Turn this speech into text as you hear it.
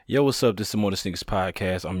Yo, what's up? This is the More Than Sneakers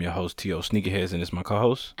podcast. I'm your host, T.O. Sneakerheads, and it's my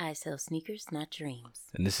co-host. I sell sneakers, not dreams.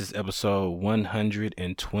 And this is episode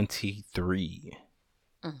 123.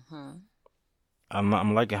 Mm-hmm.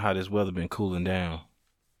 I'm liking how this weather been cooling down.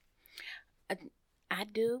 I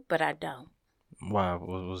do, but I don't. Why?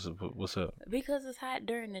 What's up? Because it's hot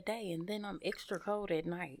during the day, and then I'm extra cold at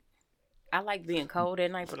night. I like being cold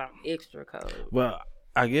at night, but I'm extra cold. Well,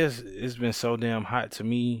 I guess it's been so damn hot to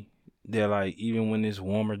me that, like, even when it's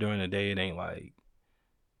warmer during the day, it ain't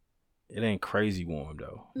crazy warm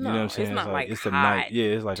though. No, you know what I'm saying? It's not like it's hot. a nice, yeah.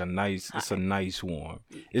 It's like a nice. Hot. It's a nice warm.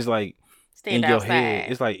 It's like Stand in outside. your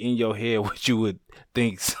head. It's like in your head what you would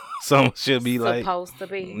think someone should be like. Supposed to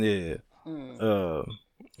be. Yeah.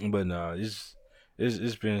 But no,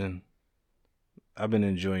 it's been. I've been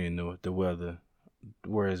enjoying the weather,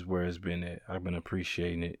 where it's been at. I've been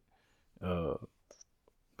appreciating it. But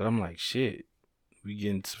I'm like, shit. We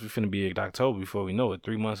finna be in October before we know it.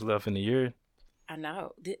 3 months left in the year. I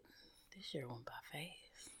know. This year went by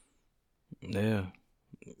fast. Yeah.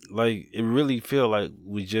 Like, it really feel like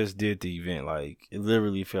we just did the event. Like, it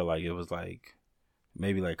literally felt like it was like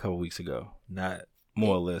maybe like a couple weeks ago. Not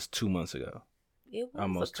more or less 2 months ago. It was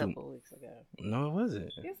almost a couple weeks ago. No, it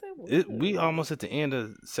wasn't. Yes, it was. We almost at the end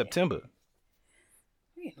of September.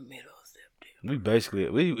 We in the middle of September.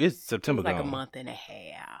 It's September. It was like gone. a month and a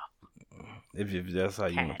half. If that's how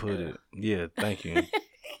you want to put it. Yeah, thank you.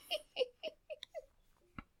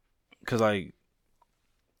 Because, like,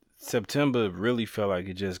 September really felt like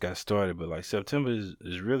it just got started, but, like, September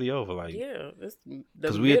is really over. Like, yeah, it's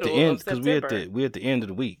because we at the end. Because we at the end of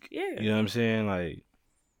the week. Yeah, you know what I'm saying? Like,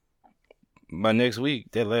 by next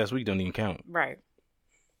week, that last week don't even count. Right.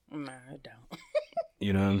 No, it don't.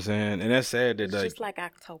 You know what I'm saying? And that's sad that, it's like, just like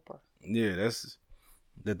October. Yeah,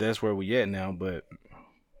 that's where we at now. But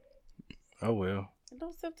oh well.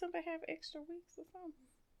 Don't September have extra weeks or something?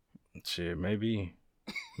 Shit, maybe,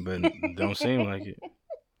 but don't seem like it.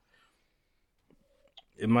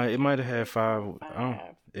 It might have had five.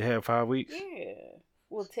 It had 5 weeks. Yeah.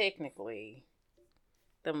 Well, technically,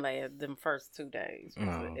 them first 2 days. Was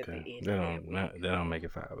Oh, at the okay. end That don't make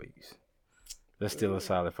it 5 weeks. That's still a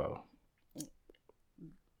solid 4.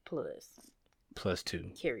 Plus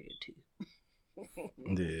 2. Carry it 2.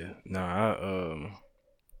 Yeah. No,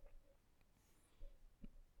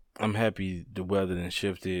 I'm happy the weather done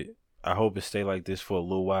shifted. I hope it stay like this for a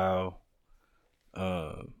little while.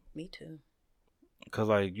 Me too. Cause,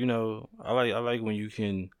 like, you know, I like when you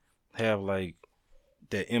can have like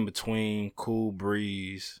that in between cool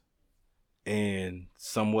breeze and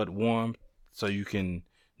somewhat warm, so you can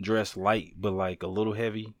dress light but like a little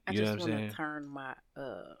heavy. You know what I'm saying? I just want to turn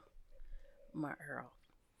my hair off.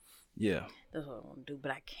 Yeah. That's what I want to do,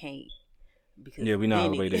 but I can't. Because yeah, we not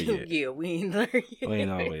all the way there yet. Yeah, we ain't there yet. We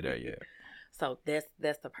ain't all the way there yet. So that's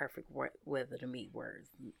the perfect weather to me, where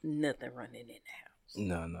it's nothing running in the house.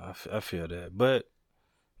 No, I feel that. But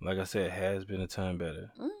like I said, it has been a ton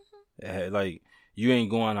better. Mm-hmm. Like, you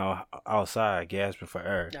ain't going outside gasping for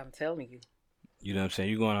air. I'm telling you. You know what I'm saying?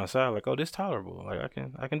 You going outside like, oh, this tolerable. Like,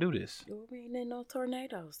 I can do this. We ain't in no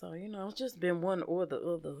tornado, so it's just been one or the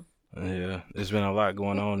other. Yeah, there's been a lot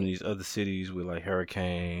going on in these other cities with like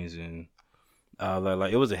hurricanes and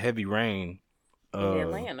like it was a heavy rain. In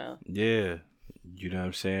Atlanta. Yeah, you know what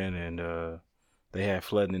I'm saying, and they had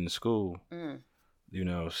flooding in the school. You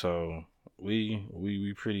know, so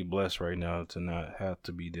we pretty blessed right now to not have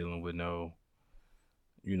to be dealing with no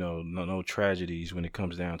tragedies when it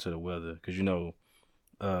comes down to the weather, because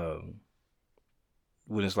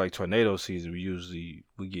when it's like tornado season, we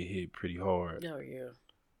get hit pretty hard. Oh yeah.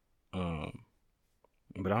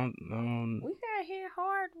 But I don't. We got hit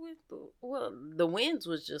hard with the winds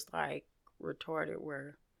was just like retarded.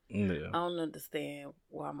 Where yeah. I don't understand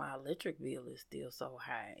why my electric bill is still so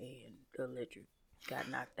high, and the electric got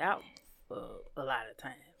knocked out a lot of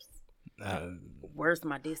times. Where's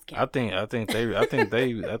my discount? I think they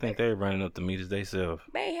running up the meters themselves.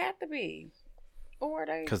 They have to be, or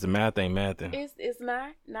they, because the math ain't mathing. It's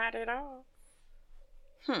not at all.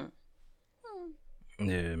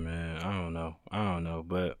 Yeah, man. I don't know.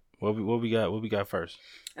 But what we got first?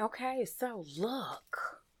 Okay, so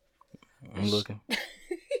look. I'm looking.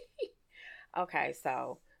 Okay,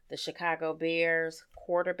 so the Chicago Bears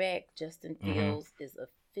quarterback Justin Fields is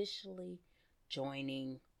officially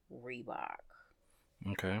joining Reebok.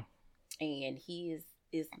 Okay. And he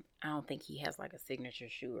is I don't think he has like a signature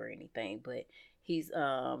shoe or anything, but he's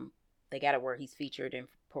they got it where he's featured in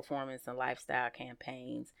performance and lifestyle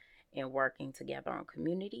campaigns and working together on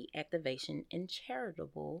community activation and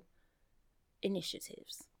charitable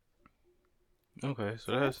initiatives. Okay,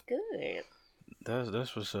 so that's good.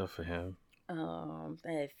 That's what's up for him.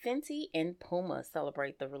 Fenty and Puma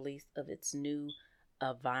celebrate the release of its new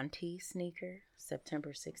Avanti sneaker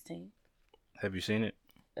September 16th. Have you seen it?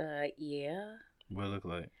 Yeah. What it look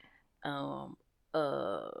like? A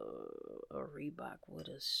Reebok with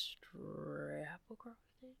a strap across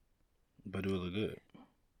it. But it would look good.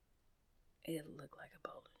 It looked like a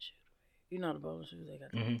bowling shoe. You know the bowling shoes they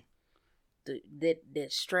got. Mm-hmm.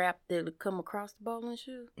 That strap that would come across the bowling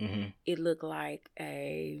shoe. Mm-hmm. It looked like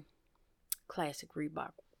a classic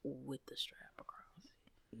Reebok with the strap across.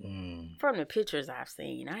 From the pictures I've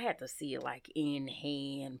seen, I had to see it like in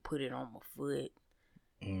hand, put it on my foot.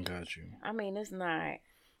 Got you. I mean, it's not.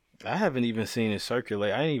 I haven't even seen it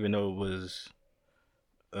circulate. I didn't even know it was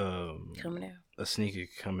coming out. A sneaker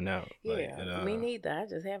coming out. Yeah, like, me neither. I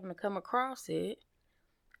just happened to come across it,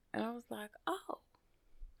 and I was like, oh,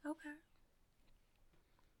 okay.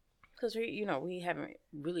 Because we haven't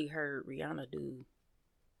really heard Rhianna do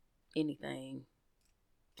anything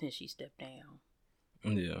since she stepped down.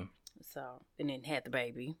 Yeah. So, and then had the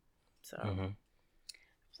baby. So, mm-hmm. I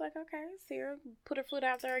was like, okay, see her put her foot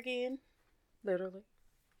out there again. Literally.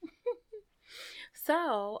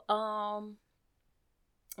 So,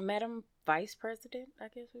 Madam Vice President, I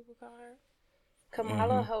guess we would call her,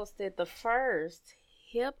 Kamala hosted the first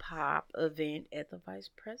hip-hop event at the Vice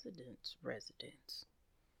President's residence.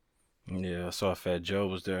 Yeah, I saw Fat Joe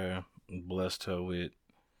was there. Blessed her with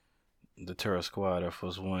the Terror Squad Air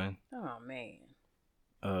Force One. Oh, man.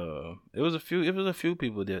 It was a few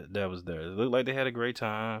people that was there. It looked like they had a great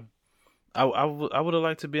time. I would have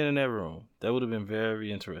liked to be in that room. That would have been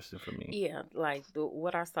very interesting for me. Yeah, like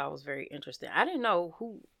what I saw was very interesting. I didn't know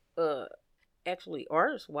who actually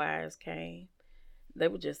artist wise came. They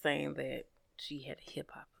were just saying that she had a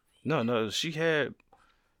hip hop event. No, she had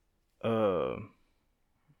don't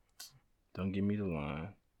give me the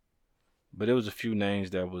line. But there was a few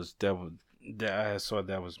names that I saw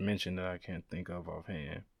that was mentioned that I can't think of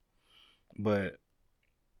offhand. But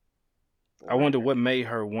I wonder what made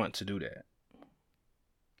her want to do that.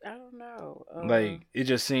 I don't know. Like, it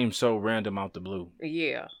just seems so random out the blue.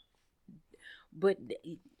 Yeah. But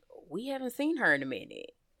we haven't seen her in a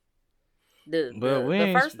minute. The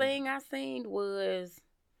first thing I seen was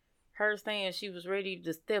her saying she was ready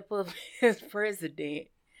to step up as president.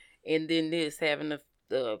 And then this having the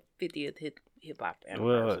 50th hip-hop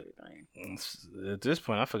anniversary thing. At this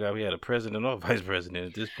point, I forgot we had a president or vice president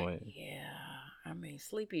at this point. Yeah. I mean,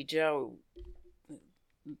 Sleepy Joe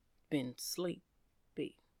been sleepy.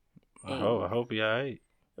 I hope he all right.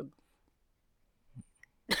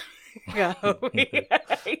 I hope he all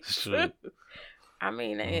right. Sure. I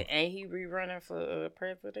mean, ain't he rerunning for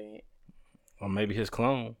president? Or maybe his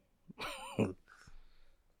clone.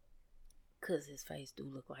 Because his face do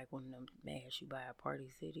look like one of them masks you buy at Party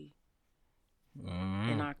City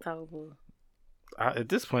in October. At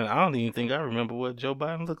this point, I don't even think I remember what Joe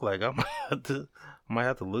Biden looked like. I might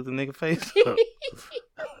have to look the nigga face up.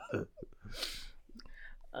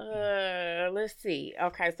 Let's see.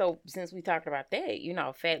 Okay, so since we talked about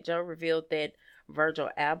that, Fat Joe revealed that Virgil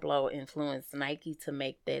Abloh influenced Nike to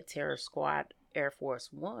make that Terror Squad Air Force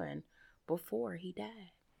One before he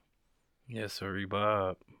died. Yes, sir,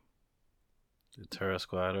 Bob. The Terror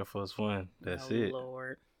Squad Air Force One. That's it.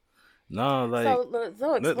 Lord. No, like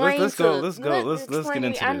so explain. Let's get into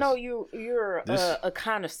this. I know you're a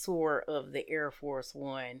connoisseur of the Air Force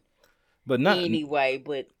One. But not anyway.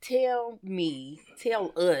 But tell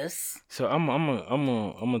us. So I'm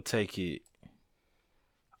gonna take it.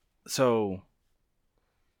 So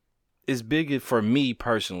it's bigger for me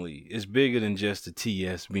personally. It's bigger than just the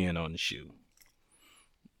TS being on the shoe.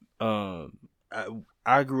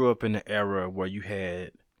 I grew up in the era where you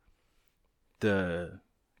had the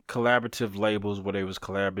collaborative labels where they was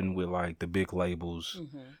collabing with like the big labels,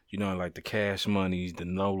 like the Cash Moneys, the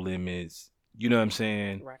No Limits. You know what I'm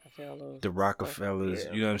saying? The Rockefellers.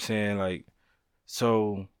 Yeah. You know what I'm saying? Like,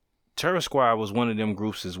 so Terror Squad was one of them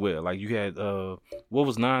groups as well. Like, you had what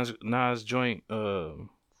was Nas joint? What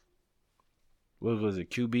was it?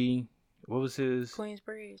 QB? What was his?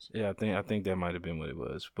 Queensbridge. Yeah, I think that might have been what it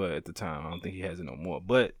was. But at the time, I don't think he has it no more.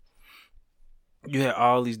 But you had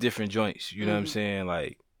all these different joints. You know what I'm saying?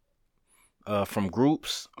 Like, from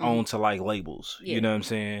groups on to like labels. Yeah. You know what I'm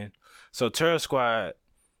saying? So Terror Squad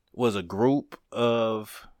was a group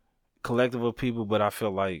of collective of people, but I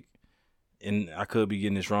feel like, and I could be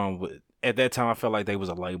getting this wrong, but at that time I felt like they was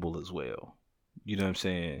a label as well. You know what I'm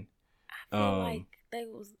saying? I feel like they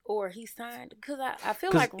was, or he signed, because I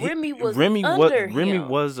feel like Remy was under him. Remy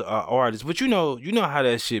was an artist, but you know how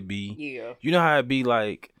that shit be. Yeah. You know how it be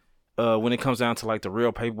like when it comes down to like the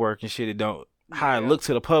real paperwork and shit. It don't how it look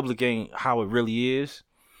to the public ain't how it really is.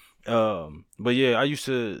 But yeah, I used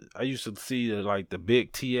to see like the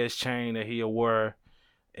big TS chain that he wore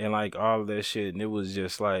and like all of that shit, and it was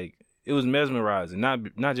just like it was mesmerizing.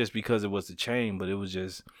 Not just because it was the chain, but it was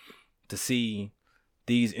just to see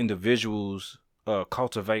these individuals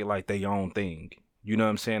cultivate like their own thing. You know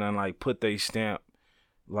what I'm saying? And like put their stamp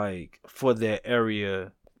like for that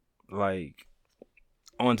area like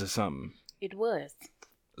onto something. It was.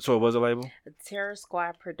 So it was a label? Terror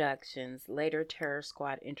Squad Productions, later Terror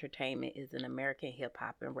Squad Entertainment, is an American hip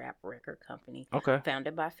hop and rap record company Okay.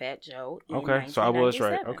 founded by Fat Joe in Okay. So I was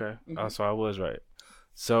right. 1997. Okay. Mm-hmm. So I was right.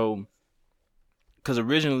 So because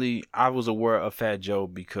originally I was aware of Fat Joe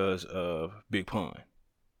because of Big Pun.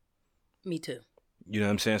 Me too. You know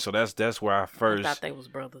what I'm saying? So that's where I I first. thought they was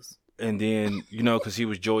brothers. And then because he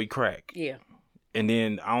was Joey Crack. Yeah. And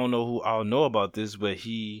then I don't know who all know about this, but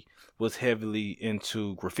he was heavily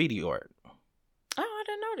into graffiti art. Oh, I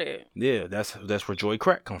didn't know that. Yeah, that's where Joey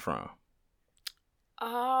Crack come from.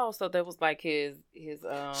 Oh, so that was like his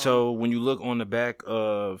So when you look on the back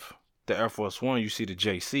of the Air Force One, you see the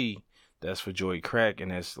JC. That's for Joey Crack,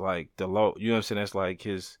 and that's like the low. You know what I'm saying? That's like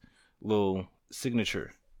his little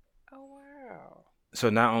signature. Oh wow. So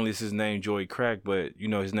not only is his name Joey Crack, but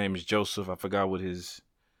his name is Joseph. I forgot what his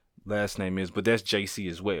last name is, but that's JC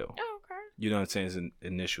as well. Oh, okay. You know what I'm saying? His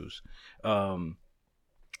initials.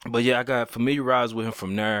 But yeah, I got familiarized with him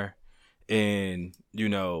from there, and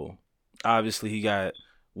obviously he got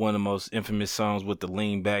one of the most infamous songs with the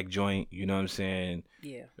lean back joint. You know what I'm saying?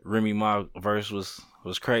 Yeah. Remy Ma verse was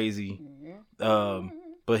crazy. Mm-hmm.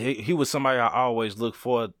 But he was somebody I always look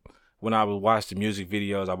for when I would watch the music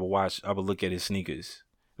videos. I would look at his sneakers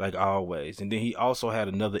like always. And then he also had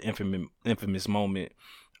another infamous moment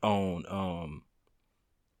on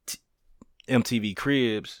MTV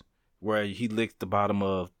Cribs where he licked the bottom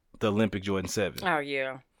of the Olympic Jordan 7. Oh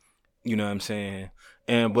yeah. You know what I'm saying?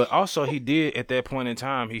 But also he did at that point in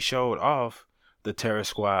time, he showed off the Terror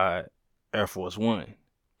Squad Air Force One.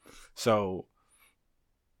 So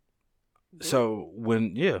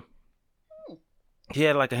when he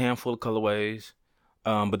had like a handful of colorways,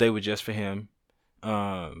 but they were just for him.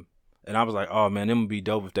 And I was like, oh man, them would be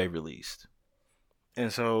dope if they released.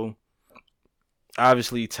 And so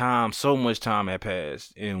obviously so much time had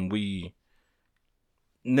passed, and we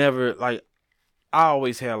never like. I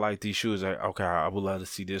always had like these shoes. Like, okay, I would love to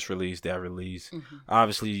see this release, that release. Mm-hmm.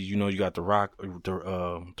 Obviously, you got the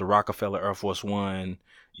Rockefeller Air Force One.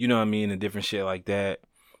 You know what I mean, and different shit like that.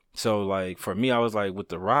 So like for me, I was like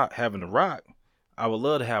with having the Rock, I would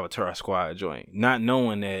love to have a Terror Squad joint, not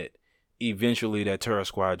knowing that eventually that Terror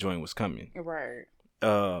Squad joint was coming. Right.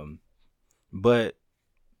 But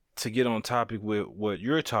to get on topic with what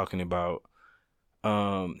you're talking about,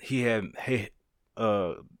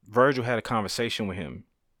 Virgil had a conversation with him.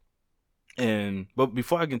 But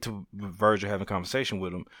before I get to Virgil having a conversation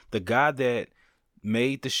with him, the guy that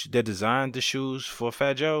made that designed the shoes for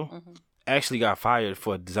Fat Joe actually got fired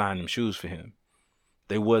for designing them shoes for him.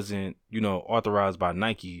 They wasn't, authorized by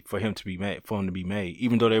Nike for him to be made,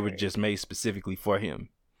 even though they were just made specifically for him.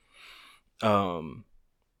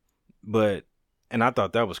 And I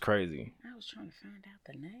thought that was crazy. I was trying to find out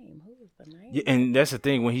the name. Who was the name? Yeah, and that's the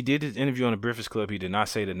thing. When he did his interview on the Breakfast Club, he did not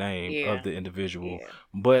say the name of the individual. Yeah.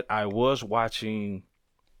 But I was watching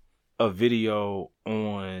a video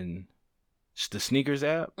on the Sneakers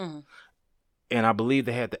app, and I believe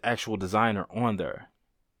they had the actual designer on there.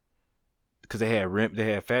 Because they had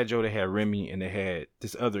Fat Joe, they had Remy, and they had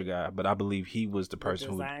this other guy. But I believe he was the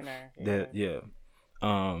person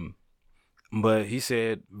But he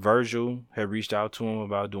said Virgil had reached out to him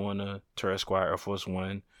about doing a Terror Squad Air Force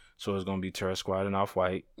One. So it's going to be Terror Squad and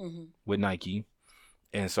Off-White with Nike.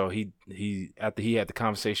 And so he after he had the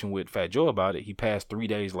conversation with Fat Joe about it, he passed 3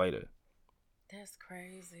 days later. That's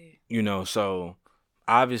crazy. So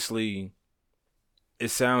obviously it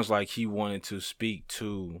sounds like he wanted to speak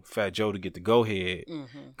to Fat Joe to get the go-ahead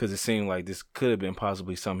because it seemed like this could have been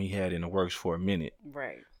possibly something he had in the works for a minute.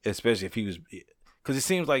 Right. Especially if he was... Because it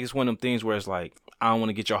seems like it's one of them things where it's like, I don't want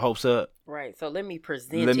to get your hopes up. Right. So let me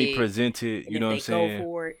present it. You know what I'm saying? If they go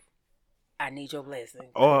for it, I need your blessing.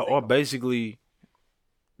 Or basically,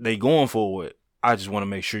 they going for it. I just want to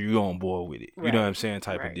make sure you're on board with it. Right. You know what I'm saying?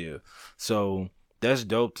 Type of deal. So that's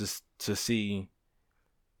dope to see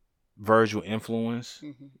Virgil influence.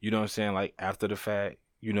 You know what I'm saying? Like after the fact,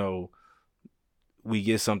 we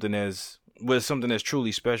get something that's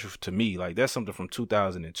truly special to me. Like that's something from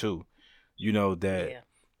 2002. That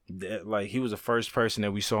like he was the first person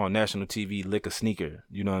that we saw on national TV lick a sneaker.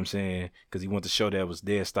 You know what I'm saying? Because he wanted to show that it was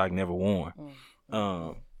dead stock, never worn,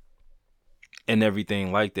 and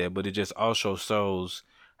everything like that. But it just also shows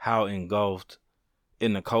how engulfed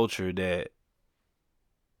in the culture that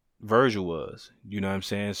Virgil was. You know what I'm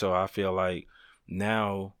saying? So I feel like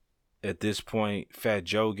now at this point, Fat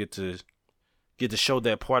Joe get to show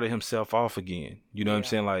that part of himself off again. You know what I'm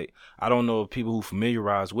saying? Like, I don't know if people who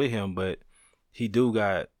familiarize with him, but he do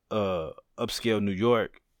got upscale New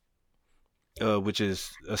York, which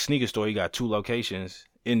is a sneaker store. He got 2 locations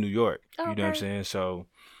in New York. Okay. You know what I'm saying? So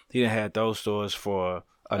he done had those stores for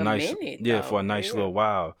a nice minute, for a nice little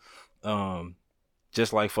while.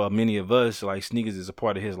 Just like for many of us, like sneakers is a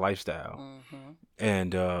part of his lifestyle. Mm-hmm.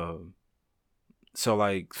 And so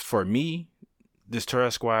like for me, this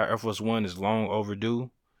Terra Squire Air Force One is long overdue,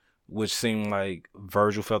 which seemed like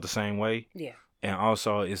Virgil felt the same way. Yeah. And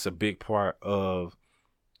also it's a big part of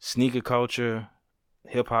sneaker culture,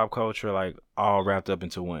 hip hop culture, like all wrapped up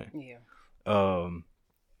into one. Yeah.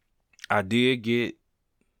 I did get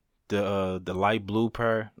the light blue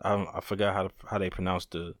pair. I forgot how they pronounce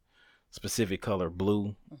the specific color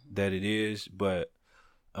blue that it is, but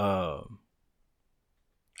I'm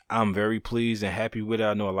very pleased and happy with it.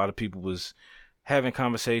 I know a lot of people was having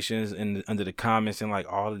conversations under the comments and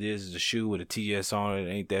like, all it is a shoe with a TS on it.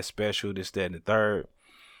 It ain't that special, this, that, and the third.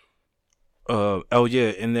 Oh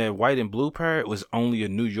yeah, and that white and blue pair, it was only a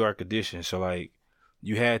New York edition. So like,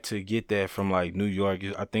 you had to get that from like New York.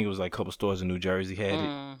 I think it was like a couple stores in New Jersey had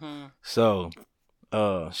it. So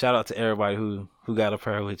shout out to everybody who got a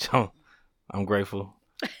pair, which I'm grateful.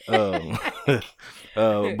 But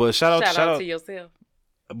shout out to yourself.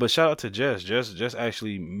 But shout out to Jess. Jess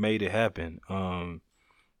actually made it happen. I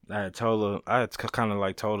had told her, kind of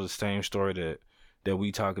like told her the same story that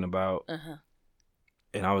we talking about.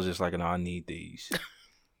 And I was just like, no, I need these.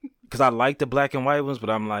 Because I like the black and white ones, but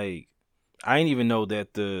I'm like, I didn't even know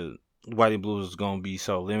that the white and blue was going to be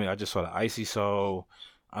so limited. I just saw the icy sole.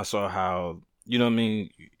 I saw how, you know what I mean?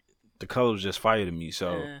 The color was just fire to me.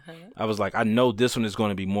 So I was like, I know this one is going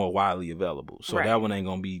to be more widely available. So that one ain't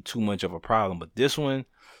going to be too much of a problem. But this one,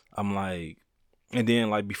 I'm like, and then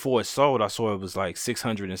like before it sold, I saw it was like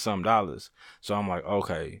 $600 and some. So I'm like,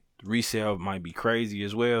 okay, resale might be crazy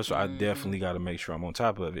as well. So I definitely got to make sure I'm on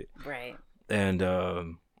top of it. Right. And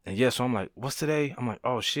yeah, so I'm like, what's today? I'm like,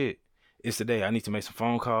 oh shit, it's today. I need to make some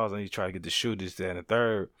phone calls. I need to try to get the shoe, this, that, and the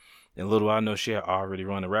third. And little I know, she had already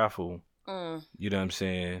run a raffle. You know what I'm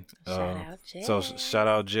saying? Shout out Jess. So shout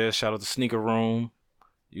out Jess. Shout out the Sneaker Room.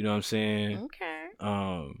 You know what I'm saying? Okay.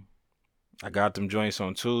 I got them joints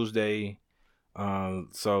on Tuesday.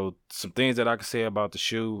 So some things that I could say about the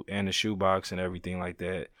shoe and the shoe box and everything like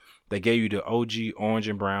that. They gave you the OG orange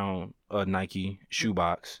and brown Nike shoe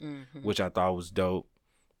box, which I thought was dope.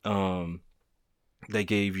 They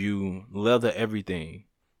gave you leather everything.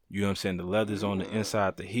 You know what I'm saying? The leather's on the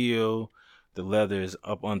inside the heel. The leather is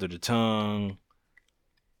up under the tongue.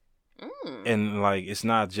 And like, it's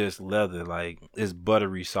not just leather, like it's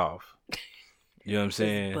buttery soft. You know what I'm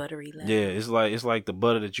saying? It's buttery leather. Yeah, it's like the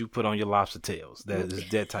butter that you put on your lobster tails. That is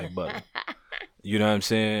that type butter. You know what I'm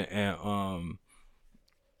saying?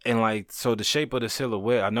 And like, so the shape of the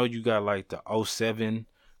silhouette, I know you got like the 07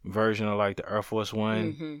 version of like the Air Force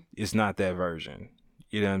One. It's not that version.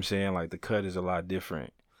 You know what I'm saying? Like the cut is a lot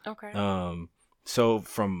different. Okay. So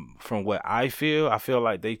from what I feel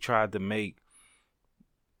like they tried to make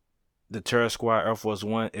the Terra Squire Air Force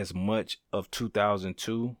One as much of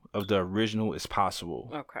 2002 of the original as possible.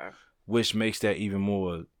 Okay. Which makes that even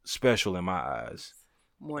more special in my eyes.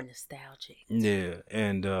 More nostalgic. Yeah,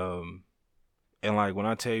 and like when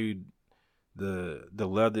I tell you the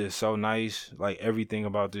leather is so nice, like everything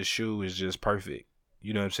about this shoe is just perfect.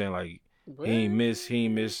 You know what I'm saying? Like what? he ain't miss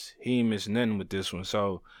nothing with this one.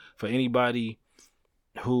 So for anybody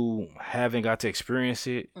who haven't got to experience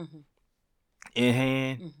it in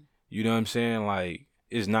hand, you know what I'm saying? Like,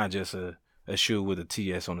 it's not just a shoe with a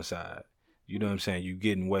TS on the side. You know what I'm saying? You're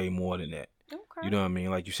getting way more than that. Okay. You know what I mean?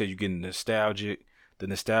 Like you said, you're getting nostalgic. The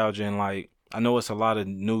nostalgia, and like, I know it's a lot of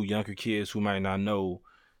new younger kids who might not know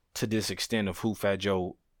to this extent of who Fat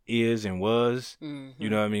Joe is and was. You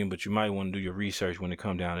know what I mean? But you might want to do your research when it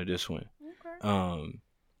come down to this one. Okay.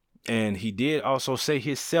 And he did also say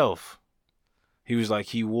himself, he was like,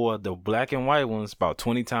 he wore the black and white ones about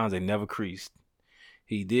 20 times. They never creased.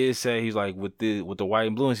 He did say, he's like, with the white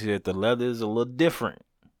and blue, and he said the leather is a little different.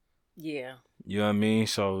 Yeah. You know what I mean?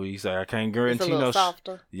 So he's like, I can't guarantee. It's a little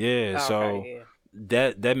softer. Yeah. Okay, so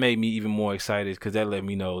yeah. That made me even more excited, because that let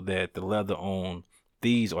me know that the leather on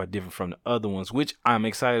these are different from the other ones, which I'm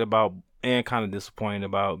excited about and kind of disappointed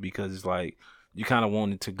about, because it's like you kind of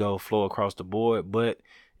wanted to go flow across the board, but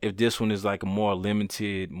if this one is like a more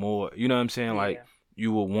limited, more, you know what I'm saying? Yeah. Like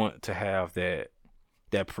you will want to have that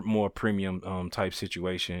more premium type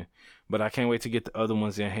situation. But I can't wait to get the other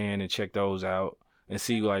ones in hand and check those out. and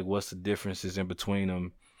see like what's the differences in between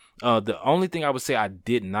them. The only thing I would say I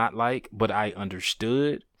did not like, but I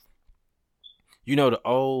understood. You know, the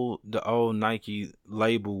old Nike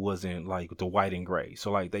label wasn't like the white and gray. So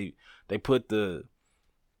like they put the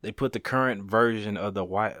they put the current version of the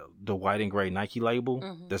white and gray Nike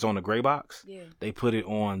label that's on the gray box. Yeah. They put it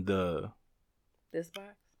on the This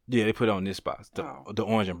box? yeah, they put it on this box, the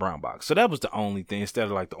orange and brown box. So that was the only thing instead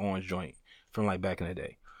of like the orange joint from like back in the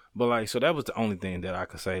day. But like so that was the only thing that I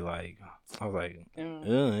could say like I was like,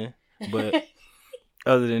 but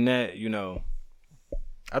other than that, you know,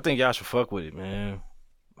 I think y'all should fuck with it, man.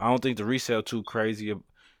 I don't think the resale too crazy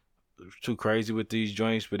with these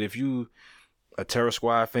joints, but if you a Terror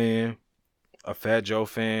Squad fan, a Fat Joe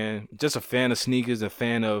fan, just a fan of sneakers, a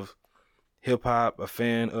fan of hip hop, a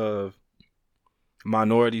fan of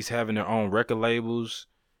minorities having their own record labels,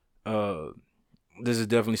 this is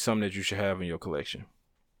definitely something that you should have in your collection.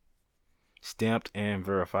 Stamped and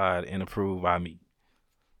verified and approved by me.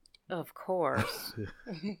 Of course.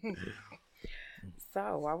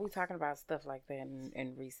 So while we talking about stuff like that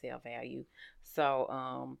and resale value,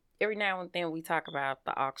 so every now and then we talk about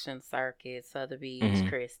the auction circuit, Sotheby's,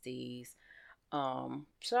 Christie's.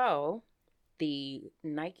 So the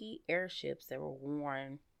Nike airships that were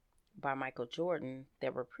worn by Michael Jordan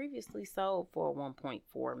that were previously sold for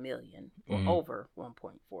 1.4 million or over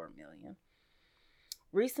 1.4 million,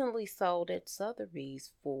 recently sold at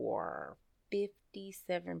Sotheby's for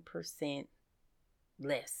 57%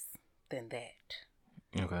 less than that.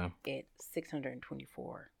 Okay. At $624,000.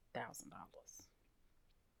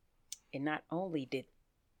 And not only did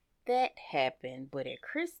that happen, but at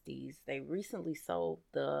Christie's, they recently sold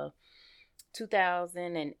the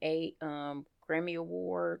 2008 Grammy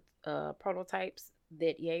Award prototypes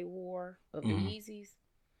that Ye wore of the Yeezys.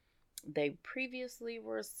 They previously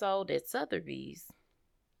were sold at Sotheby's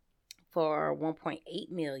for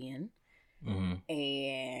 1.8 million,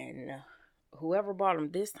 and whoever bought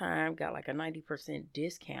them this time got like a 90%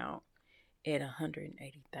 discount at $180,000.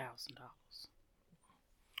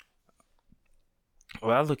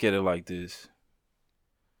 Well, I look at it like this.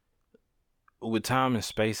 With time and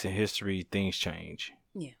space and history, things change.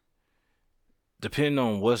 Yeah. Depending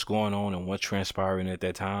on what's going on and what's transpiring at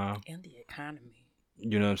that time. And the economy.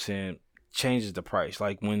 You know what I'm saying? Changes the price.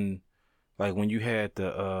 Like when you had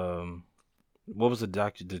the what was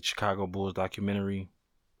the Chicago Bulls documentary?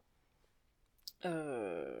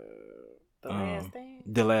 The Last Dance?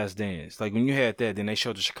 The Last Dance. Like when you had that, then they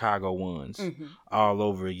showed the Chicago ones all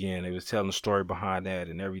over again. They was telling the story behind that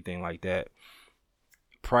and everything like that.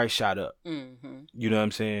 Price shot up. You know what I'm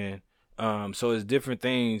saying? So it's different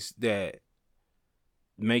things that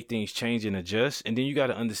make things change and adjust. And then you got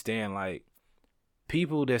to understand, like,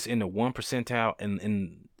 people that's in the 1 percentile and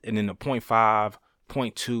in the 0.5,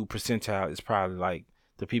 0.2 percentile is probably like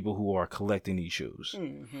the people who are collecting these shoes.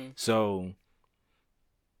 So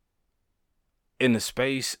in the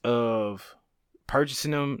space of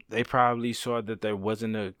purchasing them, they probably saw that there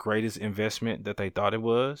wasn't the greatest investment that they thought it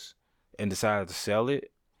was and decided to sell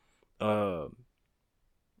it. Like,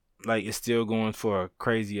 it's still going for a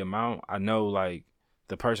crazy amount. I know, like,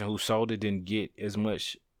 the person who sold it didn't get as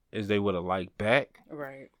much as they would have liked back.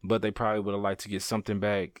 Right. But they probably would have liked to get something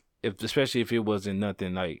back, especially if it wasn't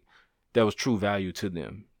nothing like that was true value to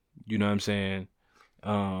them. You know what I'm saying?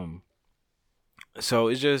 So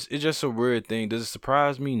it's just a weird thing. Does it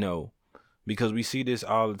surprise me? No, because we see this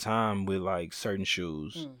all the time with like certain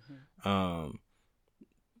shoes. Yeah,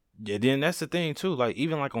 then that's the thing too. Like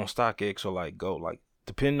even like on StockX or like Go, like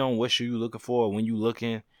depending on what shoe you looking for, when you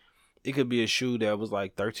looking, it could be a shoe that was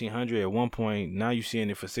like $1,300 at one point. Now you seeing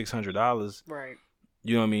it for $600. Right.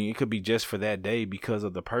 You know what I mean? It could be just for that day because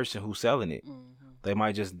of the person who's selling it. They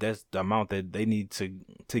might that's the amount that they need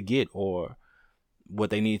to get or what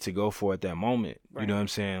they need to go for at that moment. Right. You know what I'm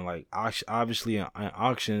saying? Like obviously in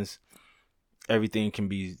auctions, everything can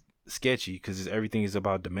be sketchy because everything is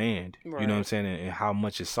about demand. Right. You know what I'm saying? And how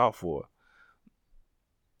much it's sought for.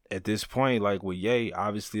 At this point, like with Ye,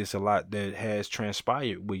 obviously it's a lot that has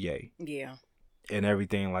transpired with Ye. Yeah. And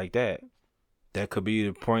everything like that. That could be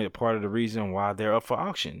the part of the reason why they're up for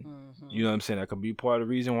auction. You know what I'm saying? That could be part of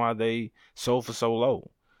the reason why they sold for so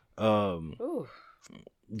low.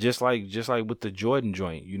 Just like with the Jordan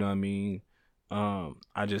joint, you know what I mean?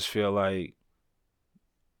 I just feel like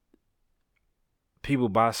people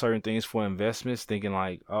buy certain things for investments thinking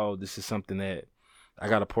like, oh, this is something that I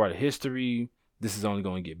got a part of history. This is only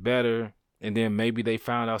going to get better. And then maybe they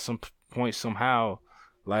found out some point somehow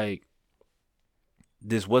like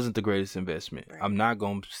this wasn't the greatest investment. Right. I'm not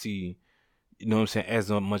going to see, you know what I'm saying, as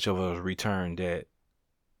much of a return that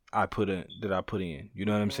I put in. You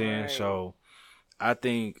know what I'm saying? So I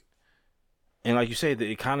think, and like you say,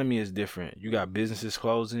 the economy is different. You got businesses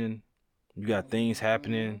closing, you got things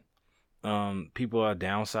happening. People are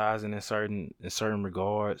downsizing in certain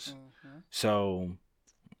regards. Mm-hmm. So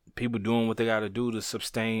people doing what they got to do to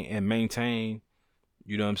sustain and maintain.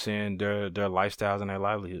 You know what I'm saying? Their lifestyles and their You're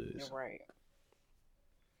livelihoods. right.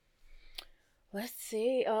 Let's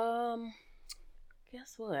see.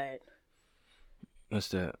 Guess what? What's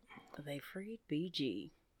that? They freed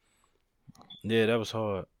BG. Yeah, that was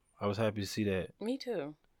hard. I was happy to see that. Me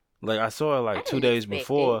too. Like I saw it I like two didn't days expect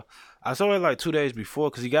before. I saw it like 2 days before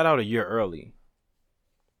because he got out a year early.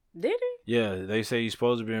 Did he? Yeah, they say he's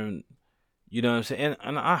supposed to be in, you know what I'm saying?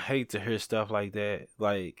 And I hate to hear stuff like that.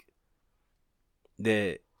 Like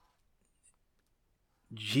that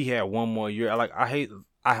he had one more year. Like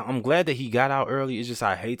I'm glad that he got out early. It's just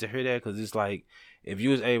I hate to hear that because it's like if you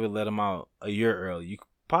was able to let him out a year early, you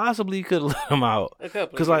possibly could have let him out. A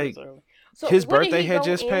couple Because of years like early. So his what did birthday he had go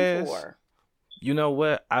just in passed. for? You know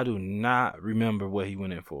what? I do not remember what he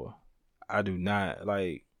went in for. I do not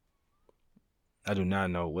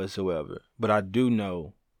know whatsoever. But I do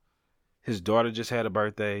know his daughter just had a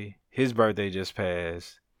birthday. His birthday just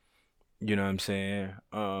passed. You know what I'm saying?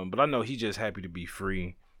 But I know he's just happy to be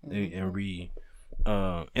free and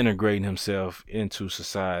integrating himself into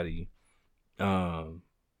society. Birdman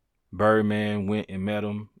went and met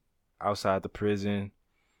him outside the prison.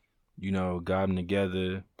 You know, got them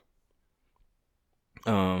together.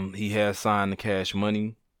 He has signed the Cash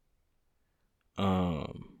Money.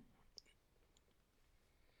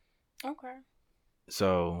 Okay.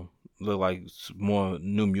 So look like more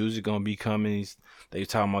new music gonna be coming. They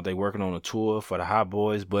talking about they working on a tour for the Hot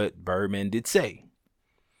Boys, but Birdman did say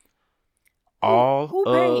Who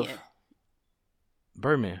of paying?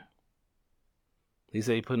 Birdman. He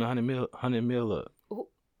said he putting 100 mil up.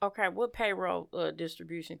 Okay, what payroll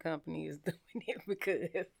distribution company is doing it? Because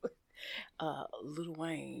Lil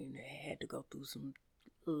Wayne had to go through some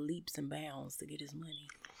leaps and bounds to get his money.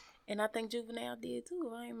 And I think Juvenile did too,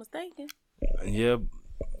 if I ain't mistaken. Yeah,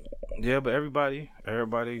 but everybody,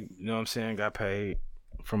 you know what I'm saying, got paid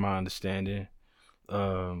from my understanding.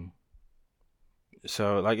 So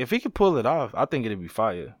like if he could pull it off, I think it'd be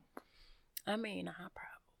fire. I mean, I'll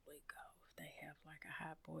probably go if they have like a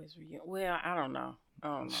Hot Boys reunion. Well, I don't know.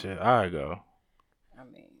 Shit, I'd go. I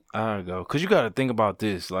mean, I'd go. Cause you gotta think about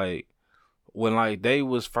this, like when like they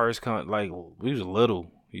was first like we was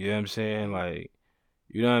little, you know what I'm saying? Like,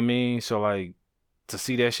 you know what I mean? So like to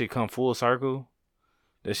see that shit come full circle,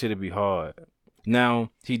 that shit'd be hard. Now,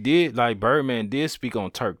 he did, like, Birdman did speak on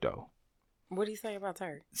Turk, though. what do you say about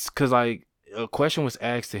Turk? Because, like, a question was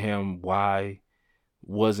asked to him why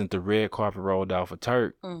wasn't the red carpet rolled out for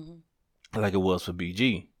Turk like it was for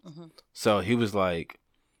BG. So he was like,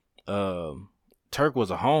 Turk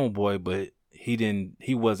was a homeboy, but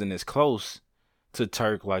he wasn't as close to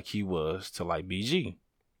Turk like he was to, like, BG.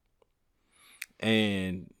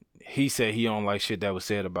 And he said he don't like shit that was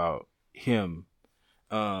said about him.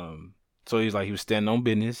 So he's like, he was standing on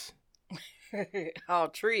business. All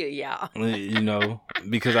three of y'all. You know,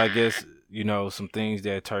 because I guess, you know, some things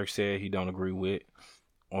that Turk said he don't agree with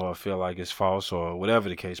or feel like it's false or whatever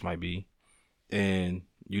the case might be. And,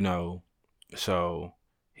 you know, so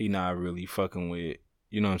he not really fucking with,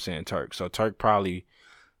 you know what I'm saying, Turk. So Turk probably,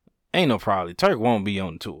 ain't no probably, Turk won't be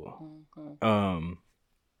on the tour.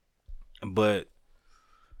 But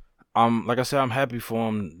like I said, I'm happy for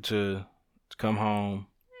him to come home.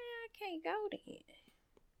 I can't go then.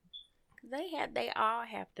 They all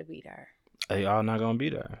have to be there. They all not gonna be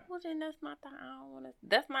there. Well, then that's not the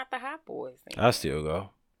Hot Boys thing. I still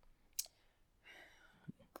go.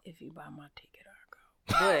 If you buy my ticket,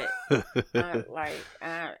 I'll go. But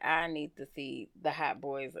I need to see the Hot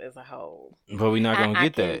Boys as a whole. But we're not gonna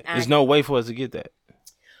get that. There's no way for us to get that.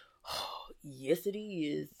 Yes, it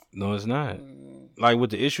is. No, it's not. Like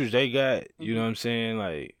with the issues they got, you know what I'm saying?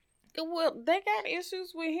 Like, well, they got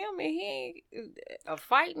issues with him, and he ain't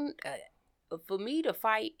fighting. For me to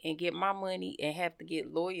fight and get my money and have to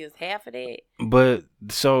get lawyers half of that. But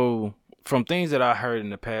so from things that I heard in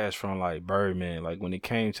the past from like Birdman, like when it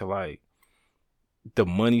came to like the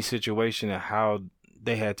money situation and how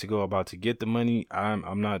they had to go about to get the money,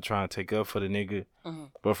 I'm not trying to take up for the nigga,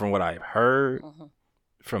 but from what I've heard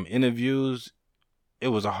from interviews, it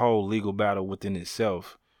was a whole legal battle within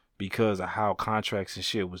itself because of how contracts and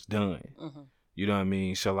shit was done. You know what I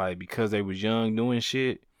mean? So like because they was young doing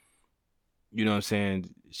shit, you know what I'm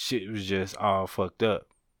saying, shit was just all fucked up.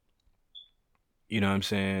 You know what I'm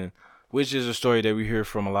saying? Which is a story that we hear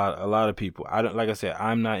from a lot of people. I don't, like I said,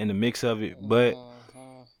 I'm not in the mix of it, but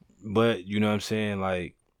you know what I'm saying,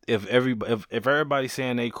 like if everybody's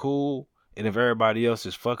saying they cool And if everybody else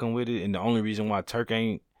is fucking with it, and the only reason why Turk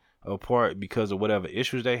ain't a part because of whatever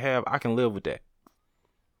issues they have, I can live with that.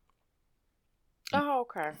 Oh,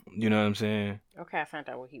 okay. You know what I'm saying? Okay, I found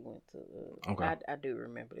out what he went to. Okay. I do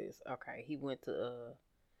remember this. Okay, he went to.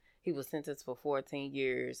 He was sentenced for 14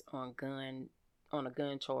 years on a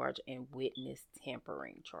gun charge and witness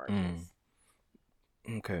tampering charges.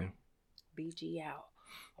 Okay. BG out.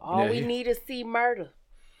 All we need is see murder.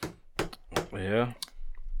 Yeah.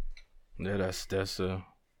 Yeah, that's a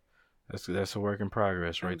work in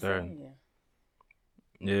progress right there.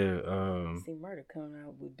 Yeah. See murder coming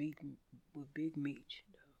out with Big Meech.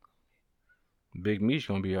 Big Meech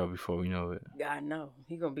gonna be out before we know it. I know.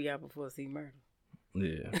 He gonna be out before see murder.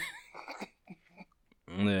 Yeah.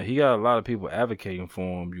 Yeah, he got a lot of people advocating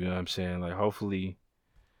for him, you know what I'm saying? Like hopefully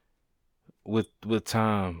with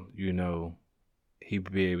time, you know, he'll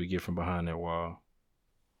be able to get from behind that wall.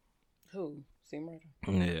 Who? See murder?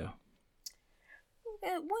 Yeah.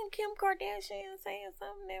 Wasn't Kim Kardashian saying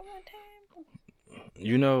something at one time?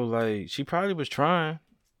 You know, like she probably was trying,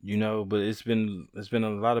 you know, but it's been a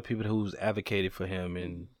lot of people who's advocated for him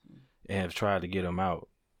and have tried to get him out.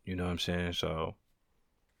 You know what I'm saying? So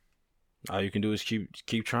all you can do is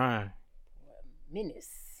keep trying.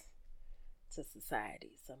 Menace to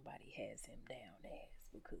society. Somebody has him down as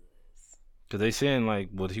because they saying like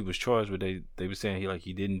what he was charged with. They were saying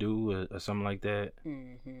he didn't do or something like that.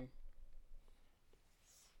 Mm-hmm.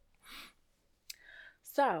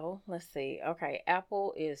 So, let's see. Okay,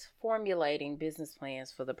 Apple is formulating business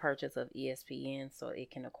plans for the purchase of ESPN so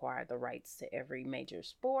it can acquire the rights to every major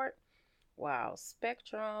sport, while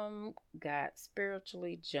Spectrum got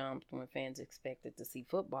spiritually jumped when fans expected to see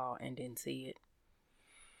football and didn't see it.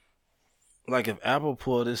 Like, if Apple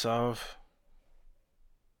pull this off,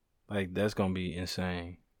 like, that's going to be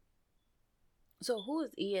insane. So, who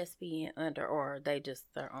is ESPN under, or are they just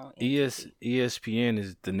their own entity? ESPN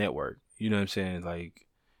is the network. You know what I'm saying? Like,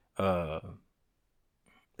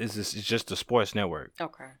 it's just the sports network.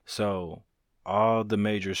 Okay. So all the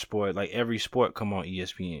major sport, like every sport, come on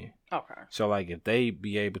ESPN. Okay. So like if they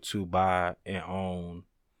be able to buy and own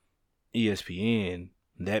ESPN,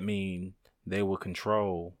 that mean they will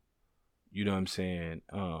control. You know what I'm saying?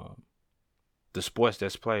 The sports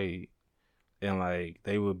that's played, and like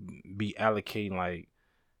they would be allocating like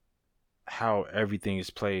how everything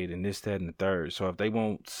is played and this, that, and the third. So if they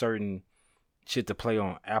want certain shit to play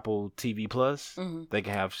on Apple TV Plus, they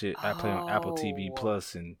can have shit I play on Apple TV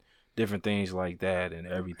Plus and different things like that and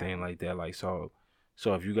everything like that. Like so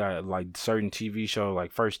if you got like certain TV show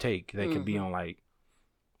like First Take, they could be on like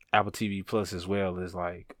Apple TV Plus as well as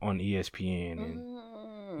like on ESPN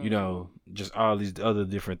and you know, just all these other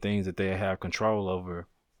different things that they have control over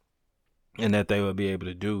and that they would be able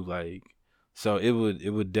to do. Like, so it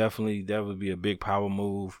would definitely, that would be a big power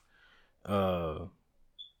move.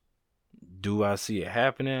 Do I see it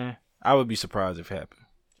happening? I would be surprised if it happened.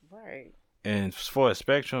 Right. And as far as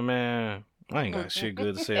Spectrum, man, I ain't got shit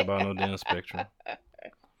good to say about no damn Spectrum.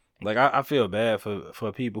 Like, I feel bad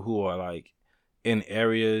for people who are like in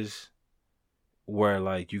areas where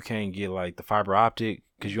like you can't get like the fiber optic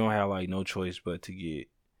because you don't have like no choice but to get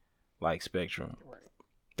like Spectrum. Right.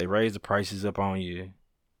 They raise the prices up on you.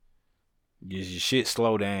 Your shit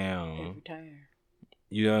slow down every time.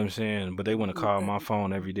 You know what I'm saying? But they want to call my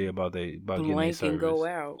phone every day about getting their service. And go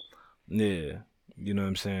out. Yeah, you know what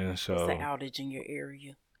I'm saying. So it's an outage in your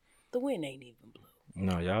area. The wind ain't even blue.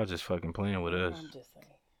 No, y'all just fucking playing with us. I'm just saying.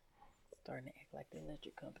 Starting to act like the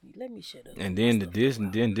electric company. Let me shut up. And then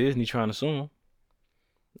Disney trying to sue them.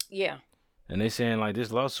 Yeah. And they saying like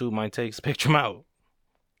this lawsuit might take Spectrum out.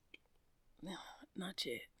 No, not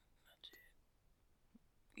yet.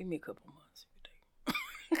 Give me a couple months.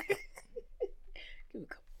 Give me a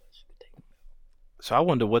couple months. So I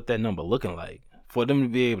wonder what that number looking like for them to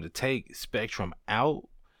be able to take Spectrum out.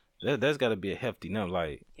 That's got to be a hefty number.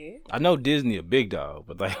 Like, yeah. I know Disney a big dog,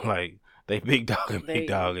 but like they big dog and big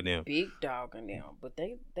dog in them. Big dog in them, but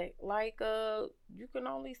they like you can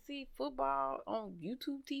only see football on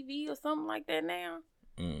YouTube TV or something like that now.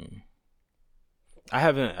 I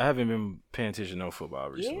haven't been paying attention to no football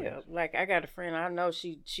recently. Yeah, like I got a friend I know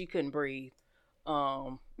she couldn't breathe.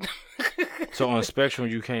 So on Spectrum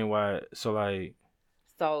you can't watch.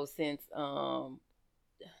 So since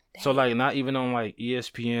So like not even on like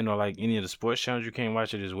ESPN or like any of the sports channels you can't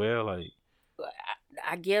watch it as well. Like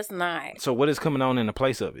I guess not. So what is coming on in the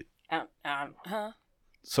place of it? Huh?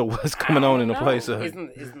 So what's coming on in the place of it?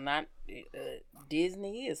 It's not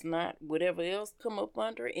Disney. It's not whatever else come up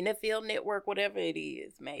under it. NFL Network, whatever it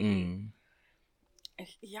is, maybe.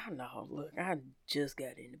 Y'all know. Look, I just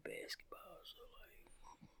got into basketball,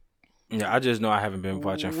 so Yeah, I just know I haven't been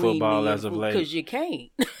watching We football need as of late. because you can't.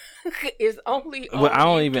 It's only Well,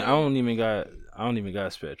 on YouTube. I don't even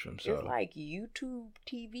got Spectrum. It's So, like YouTube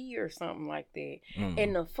TV or something like that. mm.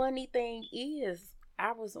 And the funny thing is,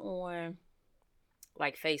 I was on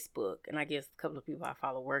like Facebook, and I guess a couple of people I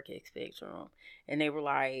follow work at Spectrum, and they were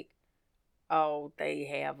like, "Oh, they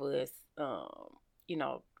have us, you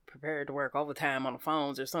know, prepared to work overtime on the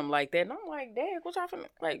phones or something like that." And I'm like, "Dad, what y'all finna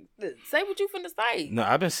like? Say what you finna say." No,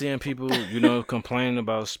 I've been seeing people, complaining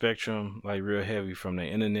about Spectrum like real heavy from the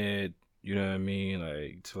internet. You know what I mean,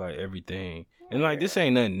 like to like everything. And like this Yeah.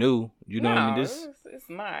 ain't nothing new. You know what I mean? No, This it's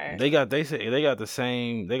not. they say they got the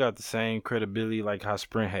same credibility like how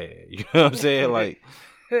Sprint had. You know what I'm saying? Like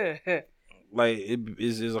it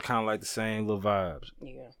is kind of like the same little vibes.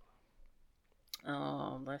 Yeah.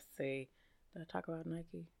 Let's see. Did I talk about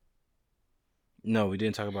Nike? No, we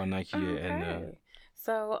didn't talk about Nike yet. And Okay.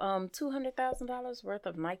 So, $200,000 worth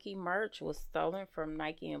of Nike merch was stolen from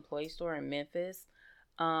Nike employee store in Memphis.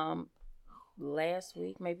 Um, last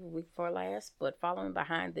week, maybe week before last. But following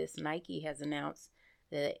behind this, Nike has announced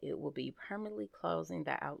that it will be permanently closing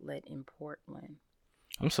the outlet in Portland.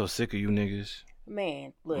 I'm so sick of you niggas.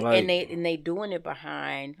 Man, look, Like, and they doing it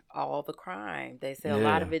behind all the crime. They say a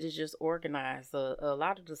lot of it is just organized. A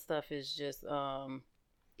lot of the stuff is just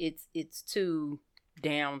it's too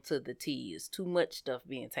down to the T. It's too much stuff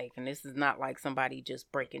being taken. This is not like somebody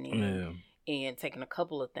just breaking in and taking a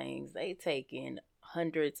couple of things. They taking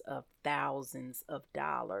hundreds of thousands of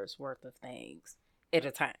dollars worth of things at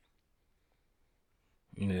a time.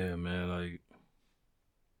 Yeah, man, like,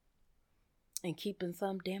 and keeping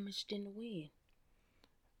some damaged in the wind.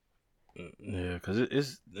 Yeah,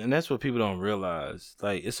 because and that's what people don't realize.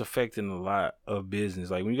 Like, it's affecting a lot of business.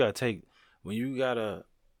 Like, when you gotta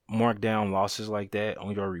mark down losses like that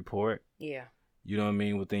on your report. Yeah. You know what I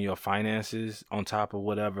mean? Within your finances, on top of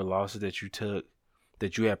whatever losses that you took,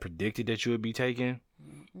 that you had predicted that you would be taking.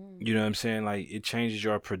 Mm-hmm. You know what I'm saying? Like, it changes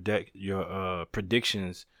your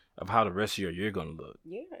predictions of how the rest of your year gonna look.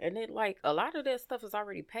 Yeah, and it like a lot of that stuff is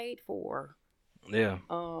already paid for. Yeah.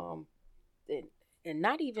 And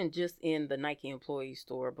not even just in the Nike employee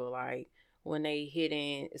store, but like when they hit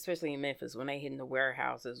in, especially in Memphis, when they hit in the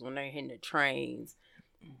warehouses, when they're hitting the trains,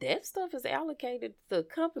 that stuff is allocated to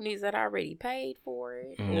companies that already paid for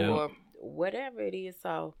it or whatever it is.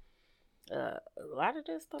 So a lot of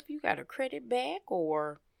that stuff you got to credit back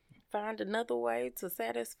or find another way to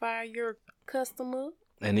satisfy your customer.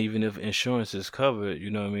 And even if insurance is covered,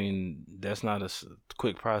 you know what I mean, that's not a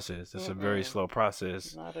quick process. It's a very slow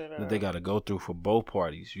process that they got to go through for both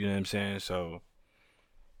parties. You know what I'm saying? So,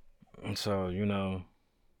 you know.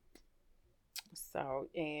 So,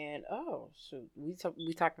 and, oh, shoot.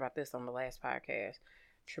 We talked about this on the last podcast.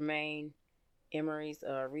 Tremaine Emory's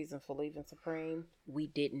reason for leaving Supreme. We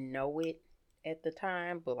didn't know it at the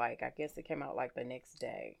time, but, like, I guess it came out, like, the next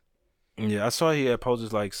day. Yeah, I saw he had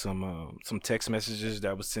posted like some text messages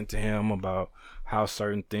that was sent to him about how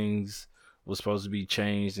certain things was supposed to be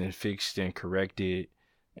changed and fixed and corrected,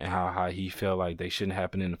 and how he felt like they shouldn't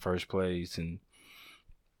happen in the first place. And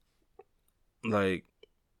like,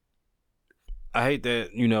 I hate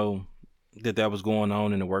that, you know, that was going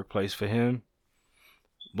on in the workplace for him.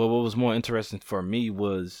 But what was more interesting for me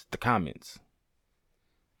was the comments.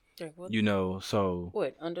 What? You know, so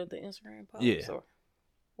what, under the Instagram post? Yeah. Or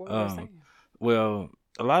what were they saying? Well,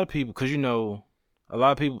 a lot of people, because, you know,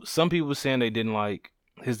 some people were saying they didn't like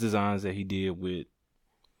his designs that he did with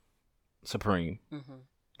Supreme. Mm-hmm.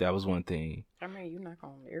 That was one thing. I mean,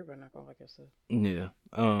 everybody not gonna like your stuff. Yeah.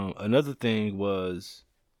 Another thing was,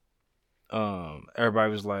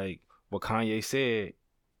 everybody was like, what Kanye said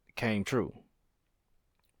came true.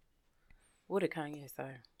 What did Kanye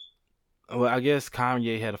say? Well, I guess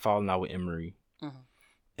Kanye had a falling out with Emory.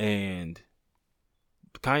 Mm-hmm. And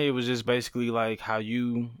Kanye was just basically like how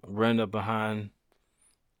you run up behind,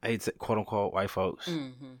 I hate to, quote unquote, white folks.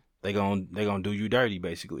 Mm-hmm. They gonna do you dirty,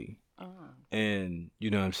 basically. And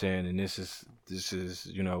you know what I'm saying. And this is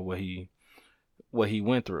you know what he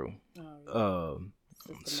went through.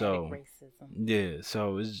 So racism. Yeah,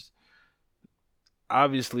 so it's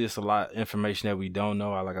obviously it's a lot of information that we don't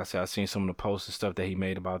know. Like I said, I seen some of the posts and stuff that he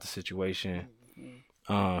made about the situation.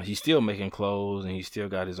 Mm-hmm. He's still making clothes and he still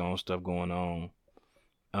got his own stuff going on.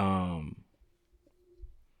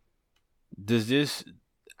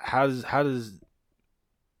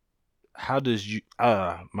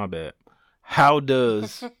 How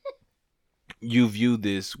does you view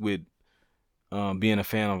this with being a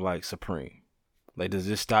fan of like Supreme? Like, does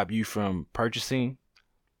this stop you from purchasing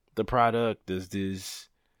the product? Does this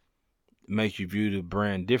make you view the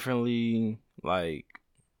brand differently? Like,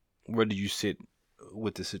 where do you sit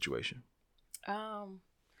with this situation?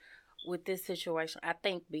 With this situation, I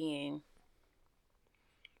think being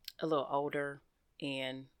a little older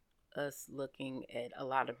and us looking at a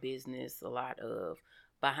lot of business, a lot of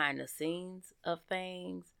behind the scenes of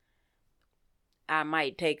things, I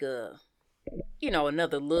might take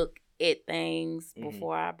another look at things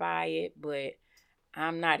before I buy it, but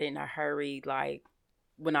I'm not in a hurry. Like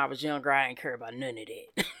when I was younger, I didn't care about none of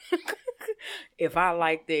that. If I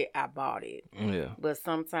liked it, I bought it. Yeah. But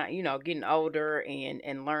sometimes, getting older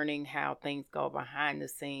and learning how things go behind the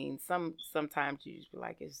scenes, sometimes you just be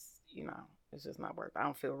like, it's just not worth it. I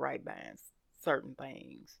don't feel right buying certain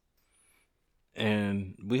things.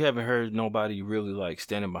 And we haven't heard nobody really like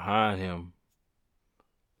standing behind him.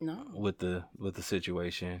 No. With the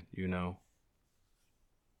situation, Yeah,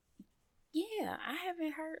 I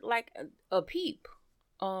haven't heard like a peep.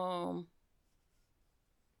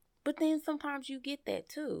 But then sometimes you get that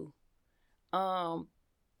too.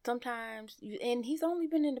 Sometimes and he's only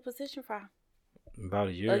been in the position for about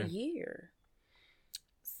a year. A year.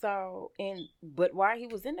 So, but while he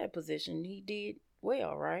was in that position, he did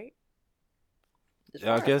well, right?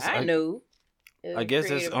 I guess I knew. I guess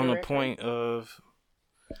that's on the point of.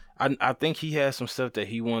 I think he has some stuff that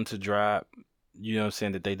he wanted to drop. You know,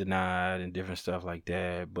 saying that they denied and different stuff like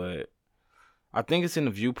that. But I think it's in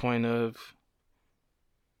the viewpoint of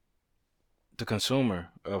the consumer,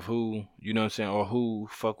 of who, you know what I'm saying, or who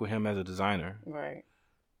fuck with him as a designer. Right.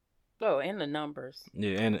 Oh, and the numbers.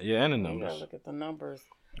 Yeah, and the numbers. You gotta look at the numbers.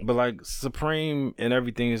 But like Supreme and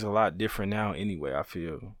everything is a lot different now anyway, I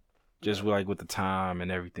feel. Just with the time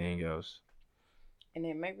and everything else. And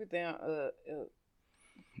then maybe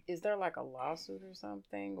is there like a lawsuit or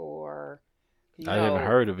something, or I haven't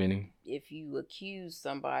heard of any. If you accuse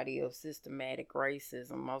somebody of systematic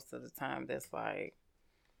racism, most of the time that's like,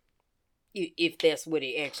 if that's what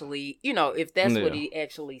it actually, if that's what he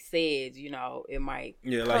actually says, it might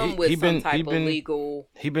come with some type of legal.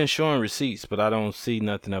 He been showing receipts, but I don't see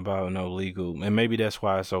nothing about no legal, and maybe that's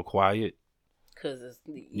why it's so quiet. Cause it's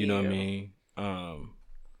you know what I mean.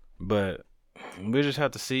 But we just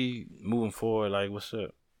have to see moving forward, like what's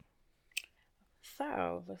up.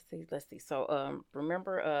 So let's see. So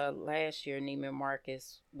remember last year Neiman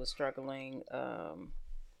Marcus was struggling.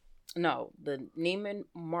 No, the Neiman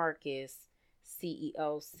Marcus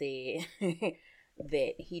CEO said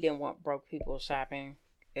that he didn't want broke people shopping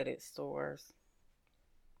at its stores.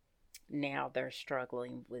 Now they're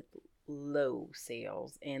struggling with low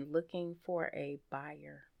sales and looking for a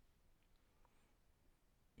buyer.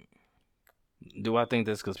 Do I think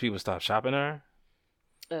that's because people stopped shopping there?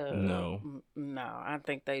 No. I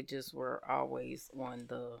think they just were always on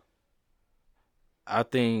the. I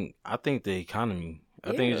think the economy.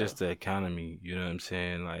 I think it's just the economy. You know what I'm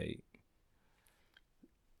saying? Like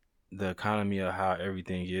the economy of how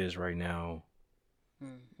everything is right now.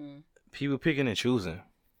 Mm-hmm. People picking and choosing.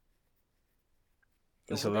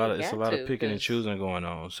 It's a lot of picking and choosing going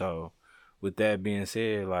on. So, with that being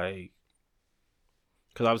said, like,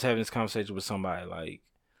 because I was having this conversation with somebody, like,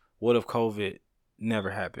 what if COVID never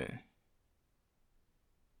happened?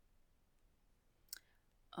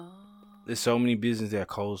 There's so many businesses that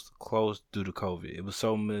closed due to COVID. It was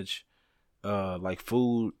so much, like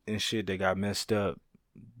food and shit that got messed up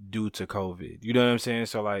due to COVID. You know what I'm saying?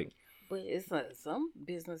 So like, but it's like some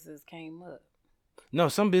businesses came up. No,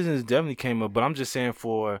 some businesses definitely came up, but I'm just saying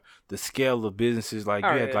for the scale of businesses, like you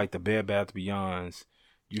had like the Bed Bath Beyonds,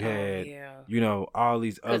 you had all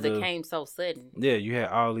these other, because it came so sudden. Yeah, you had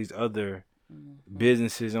all these other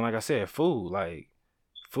businesses, and like I said, food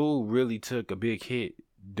really took a big hit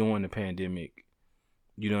during the pandemic.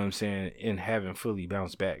 You know what I'm saying, and haven't fully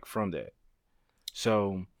bounced back from that.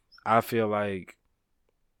 So I feel like,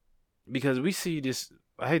 because we see this,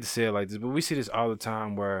 I hate to say it like this, but we see this all the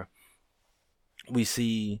time where we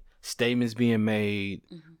see statements being made,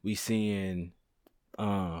 we seeing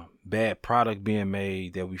bad product being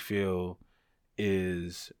made that we feel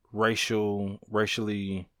is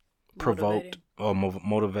racially provoked or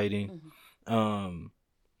motivating.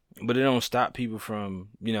 But it don't stop people from,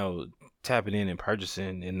 tapping in and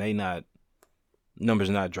purchasing, and numbers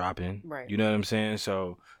not dropping. Right. You know what I'm saying?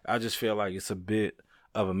 So I just feel like it's a bit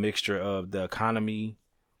of a mixture of the economy,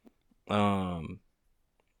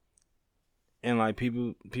 and like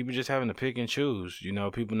people just having to pick and choose.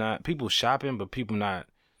 People shopping, but people not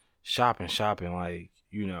shopping like,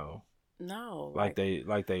 no, like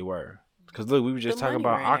they were. Because look, we were just talking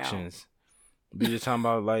about auctions. We were just talking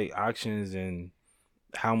about like auctions and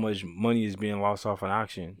how much money is being lost off an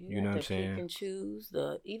auction. You know what I'm saying? Pick and choose.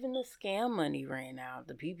 Even the scam money ran out.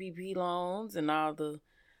 The PPP loans and all the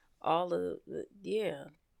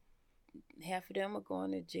half of them are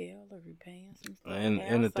going to jail or repaying some stuff.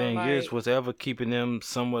 And the So thing is, like, whatever keeping them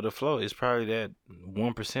somewhat afloat is probably that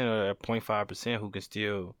 1% or that 0.5% who can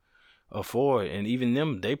still afford, and even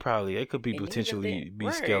them, they could be and even then, potentially be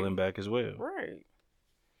right, scaling back as well. right.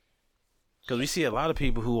 Because we see a lot of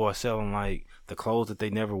people who are selling like the clothes that they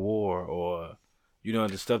never wore, or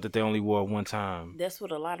the stuff that they only wore one time. That's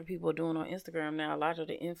what a lot of people are doing on Instagram now. A lot of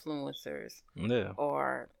the influencers Yeah.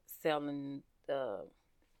 are selling the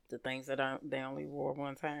things that they only wore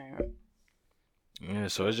one time. Yeah,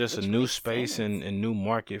 so it's just a Which new makes space sense. and new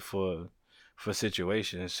market for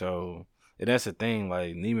situations. So, and that's the thing.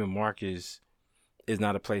 Like Neiman Marcus is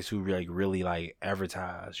not a place who like really like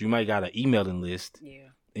advertise. You might got an emailing list, Yeah.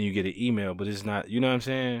 and you get an email, but it's not. You know what I'm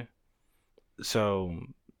saying? So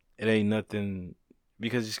it ain't nothing,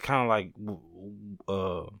 because it's kind of like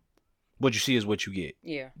what you see is what you get.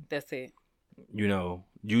 Yeah, that's it. You know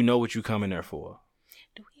what you come in there for.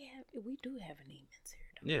 Do we have? We do have an Eamons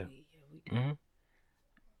here, don't Yeah. we? Yeah, we do. Mm-hmm.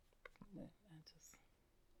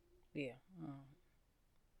 Yeah.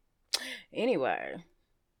 Anyway,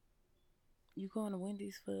 you going to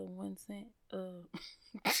Wendy's for a 1 cent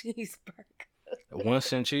cheeseburger? A 1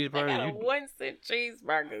 cent I cheeseburger? got a 1 cent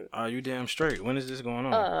cheeseburger. Are you damn straight? When is this going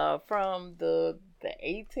on? From the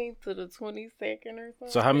 18th to the 22nd or something.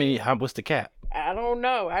 So what's the cap? I don't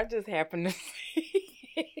know. I just happened to see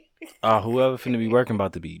it. Whoever finna be working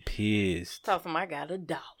about to be pissed. Tell them I got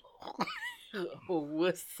 $1.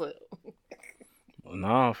 What's up?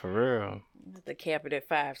 No, for real. You have to cap it at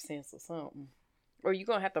 5 cents or something. Or you're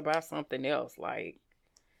gonna have to buy something else, like,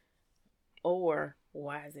 or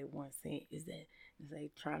why is it 1 cent? Is they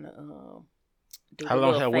trying to do How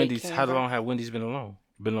long have Wendy's been around?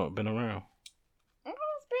 Been a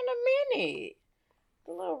minute.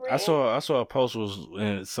 The little red. I saw a post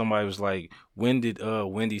and somebody was like, when did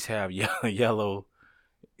Wendy's have yellow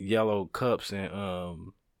cups,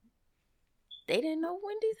 and they didn't know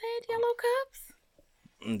Wendy's had yellow cups.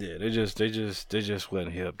 Yeah, they just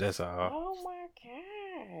wasn't hip. That's all. Oh my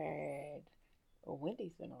god! Well,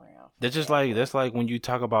 Wendy's been around. That's like when you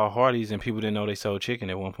talk about Hardee's and people didn't know they sold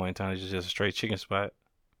chicken at one point in time. It's just a straight chicken spot.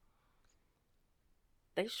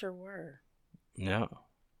 They sure were. Yeah.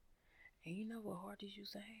 And you know what Hardee's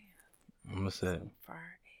used to have? What's that? Some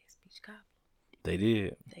fire ass beach cobbler. They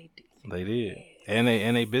did. They did. Yes. And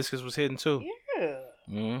they biscuits was hitting too. Yeah.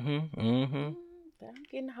 I'm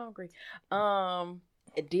getting hungry.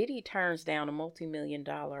 Diddy turns down a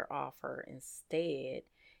multi-million-dollar offer. Instead,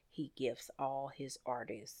 he gifts all his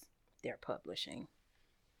artists their publishing.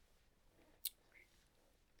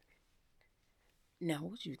 Now,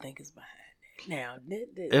 what you think is behind that? Now,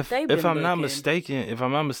 if I'm not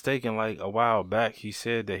mistaken, like a while back, he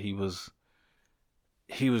said that he was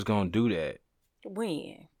gonna do that.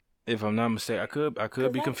 When? If I'm not mistaken, I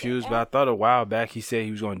could be confused, but I thought a while back he said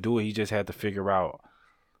he was gonna do it. He just had to figure out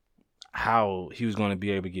how he was gonna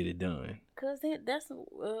be able to get it done. Cause that's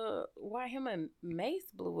why him and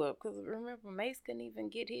Mace blew up. Cause remember, Mace couldn't even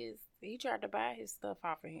get his. He tried to buy his stuff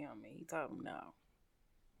off of him, and he told him no.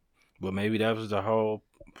 But maybe that was the whole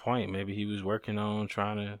point. Maybe he was working on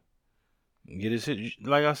trying to get his.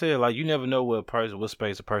 Like I said, like you never know what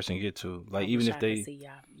space a person get to. Like even if they,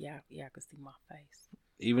 y'all could see my face.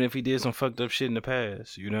 Even if he did some fucked up shit in the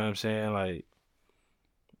past, you know what I'm saying? Like,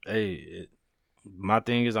 hey, my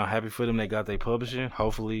thing is I'm happy for them. They got their publishing.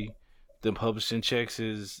 Hopefully, the publishing checks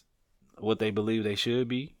is what they believe they should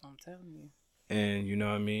be. I'm telling you. And you know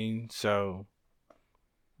what I mean? So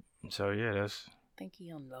yeah, that's. I think he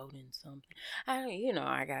unloading something.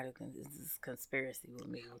 I got this conspiracy with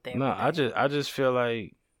me with that. No, I just feel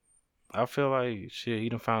like shit. He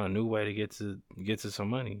done found a new way to get to some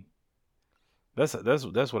money. That's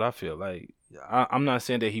what I feel like. I'm not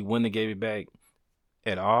saying that he wouldn't have gave it back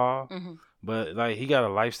at all, but like he got a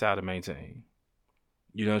lifestyle to maintain.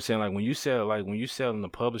 You know what I'm saying? Like when you selling the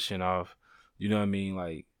publishing off, you know what I mean?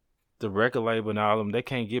 Like the record label and all of them, they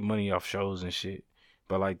can't get money off shows and shit.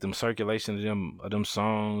 But like them circulation of them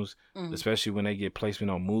songs, especially when they get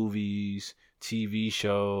placement on movies, TV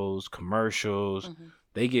shows, commercials,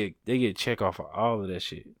 they get check off of all of that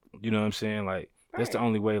shit. You know what I'm saying? Like that's the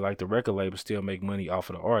only way. Like the record label still make money off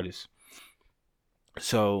of the artist.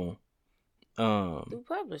 So, through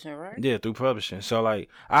publishing, right? Yeah, through publishing. So like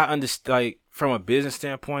I understand, like from a business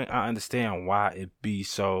standpoint, I understand why it be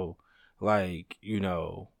so, like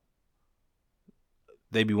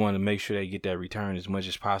they be wanting to make sure they get that return as much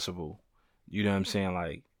as possible. You know what I'm saying?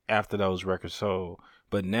 Like after those records sold.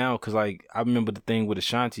 But now, cause like I remember the thing with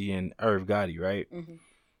Ashanti and Irv Gotti, right?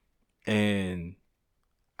 And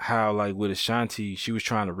how like with Ashanti, she was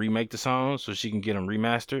trying to remake the songs so she can get them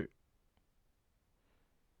remastered.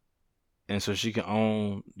 and so she can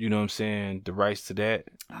own, you know what I'm saying, the rights to that.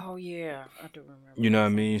 Oh yeah, I do remember. You know what I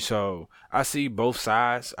mean? So I see both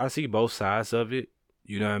sides. I see both sides of it.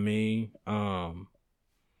 You know what I mean?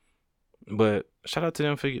 But shout out to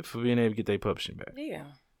them for being able to get their publishing back. Yeah.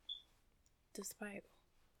 Despite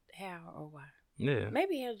how or why. Yeah.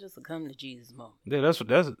 Maybe he'll just come to Jesus moment. Yeah, that's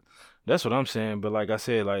what I'm saying. But like I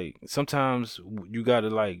said, like sometimes you gotta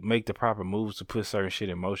like make the proper moves to put certain shit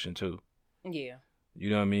in motion too. Yeah. You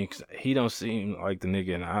know what I mean? 'Cause he don't seem like the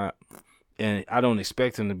nigga, and I don't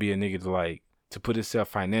expect him to be a nigga to put himself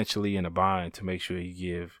financially in a bind to make sure he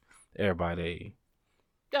give everybody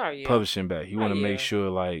publishing back. He want to make sure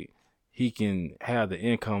like he can have the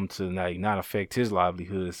income to like not affect his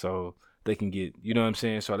livelihood, so they can get, you know what I'm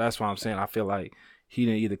saying? So that's why I'm saying I feel like he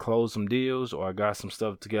didn't either close some deals or got some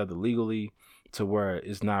stuff together legally to where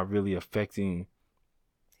it's not really affecting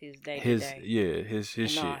his day his to day. Yeah, his and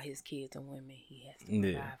shit. all his kids and women he has to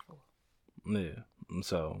provide for. Yeah.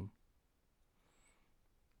 So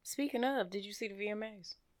speaking of, did you see the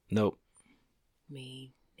VMAs? Nope.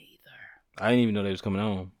 Me neither. I didn't even know they was coming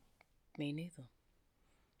on. Me neither.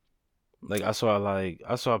 Like I saw like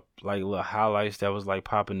little highlights that was like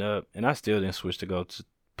popping up, and I still didn't switch to go to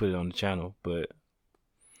put it on the channel, but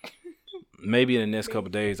maybe in the next couple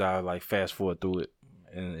of days I'll like fast forward through it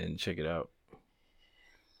and check it out.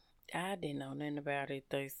 I didn't know nothing about it.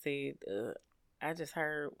 They said I just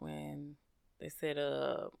heard when they said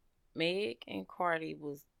Meg and Cardi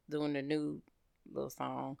was doing the new little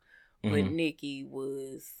song, but Nicki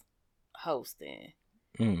was hosting.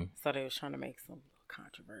 So they was trying to make some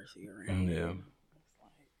controversy around it. Yeah. It's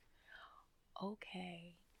like,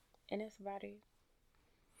 okay. And that's about it.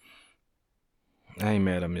 I ain't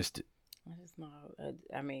mad I missed it. I just know.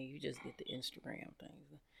 I mean, you just get the Instagram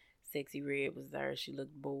things. Sexy Red was there. She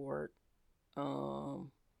looked bored.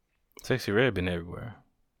 Sexy Red been everywhere.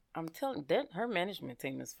 I'm telling that her management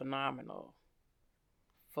team is phenomenal.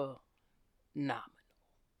 Phenomenal.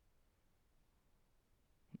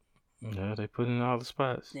 Yeah, they put in all the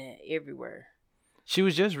spots. Yeah, everywhere. She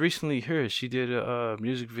was just recently here. She did a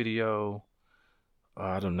music video.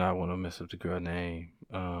 I do not want to mess up the girl name.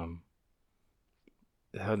 Her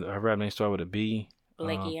rap name started with a B.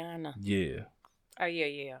 Rhianna. Yeah. Oh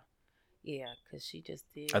yeah. Yeah, because she just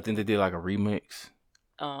did. I think they did like a remix.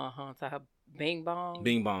 To her Bing Bong.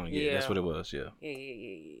 Bing Bong, yeah, that's what it was, yeah.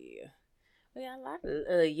 Yeah. We got a lot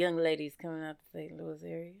of young ladies coming out the St. Louis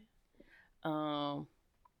area.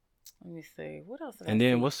 Let me see. What else? And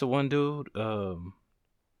then what's the one dude?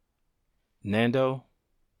 Nando.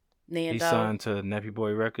 He signed to Nappy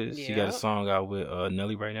Boy Records. He got a song out with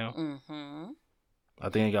Nelly right now. I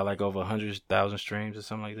think he got like over 100,000 streams or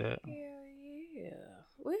something like that. Yeah.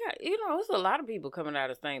 We got, there's a lot of people coming out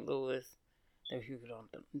of St. Louis. If you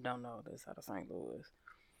don't know this out of St. Louis.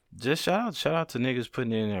 Just shout out to niggas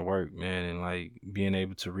putting in their work, man, and like being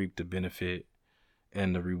able to reap the benefit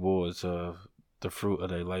and the rewards of the fruit of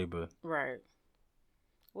their labor. Right.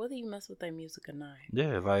 Whether you mess with their music or not.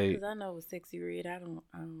 Yeah, like. Because I know with Sexy Red, I don't.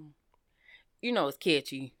 It's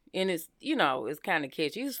catchy. And it's, it's kind of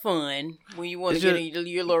catchy. It's fun when you want to get in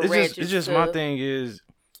your little ratchet It's just stuff. My thing is,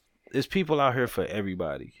 there's people out here for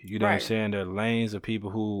everybody. You know what I'm saying? There are lanes of people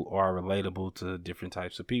who are relatable to different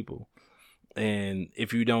types of people. And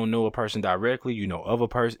if you don't know a person directly, you know of a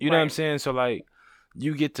person. You know what I'm saying? So, like,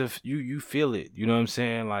 you get to, you feel it. You know what I'm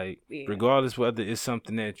saying? Like, regardless whether it's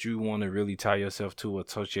something that you want to really tie yourself to or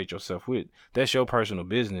associate yourself with, that's your personal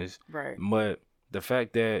business. Right. But the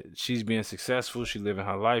fact that she's being successful, she living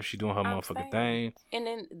her life, she doing her motherfucking thing. And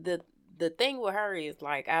then the thing with her is,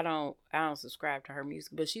 like, I don't subscribe to her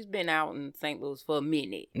music, but she's been out in St. Louis for a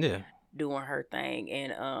minute. Yeah. Doing her thing.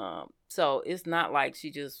 And so it's not like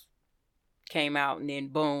she just came out and then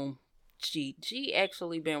boom. She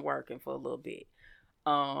actually been working for a little bit.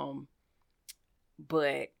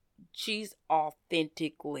 But she's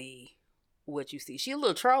authentically what you see. She's a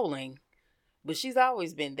little trolling, but she's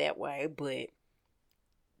always been that way, but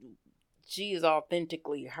she is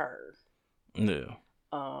authentically her. Yeah.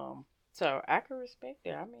 So I can respect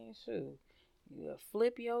it. I mean, shoot, you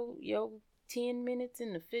flip your 10 minutes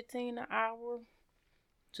into 15 an hour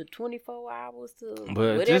to 24 hours to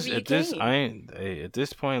whatever you can. At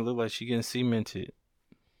this point, it look like she getting cemented.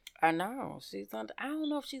 I know she's under. I don't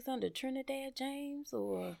know if she's under Trinidad James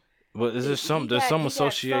or. But there's some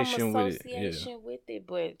association with it. Yeah. With it,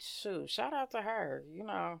 but shoot, shout out to her.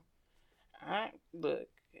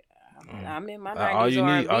 I'm in my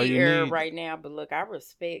 90s R&B era right now, but look, I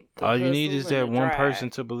respect. All you need is that one person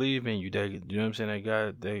to believe in you. That, you know what I'm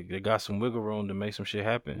saying? They got some wiggle room to make some shit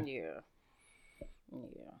happen. Yeah.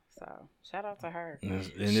 So shout out to her. And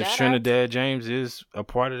if Trinidad James is a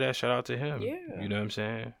part of that, shout out to him. Yeah. You know what I'm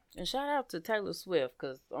saying? And shout out to Taylor Swift,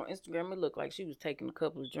 because on Instagram it looked like she was taking a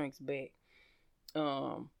couple of drinks back.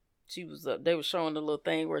 She was up. They were showing the little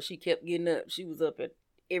thing where she kept getting up. She was up at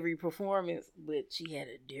every performance, but she had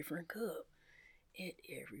a different cup at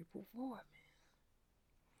every performance.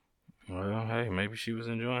 Well, hey, maybe she was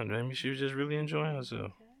enjoying. Maybe she was just really enjoying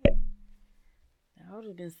herself. Okay. I would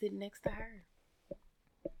have been sitting next to her.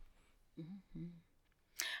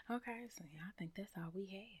 Mm-hmm. Okay, so yeah, I think that's all we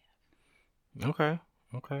have. Okay.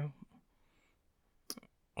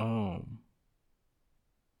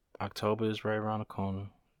 October is right around the corner.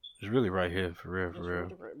 It's really right here, for real.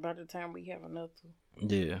 Really, by the time we have another.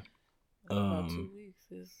 Yeah. About 2 weeks.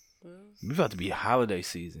 We're about to be holiday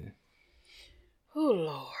season. Oh,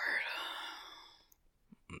 Lord.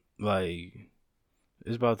 Like,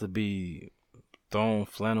 it's about to be throwing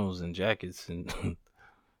flannels and jackets and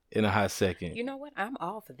in a hot second. You know what? I'm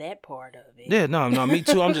all for that part of it. Yeah, no, me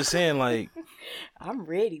too. I'm just saying, like, I'm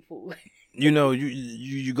ready for it. You know,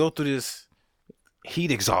 you go through this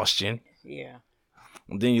heat exhaustion. Yeah.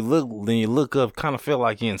 Then you look up, kind of feel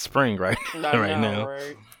like you're in spring right now.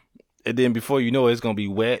 Right. And then before you know it, it's gonna be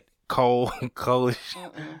wet, cold, coldish.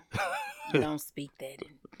 Don't speak that.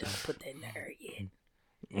 Don't put that in the air yet.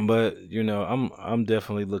 But you know, I'm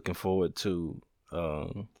definitely looking forward to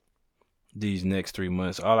these next 3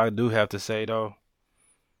 months. All I do have to say though,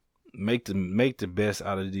 make the best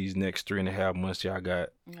out of these next 3.5 months y'all got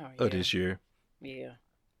of this year. Yeah.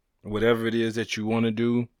 Whatever it is that you want to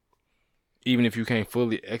do, even if you can't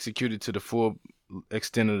fully execute it to the full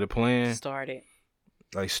extent of the plan, start it,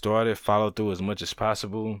 follow through as much as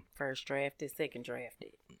possible. First drafted, second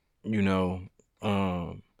drafted. You know,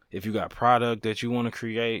 if you got product that you want to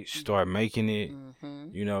create, start making it.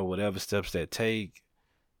 Mm-hmm. You know, whatever steps that take.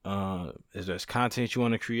 If there's content you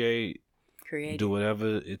want to create, do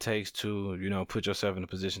whatever it takes to, you know, put yourself in a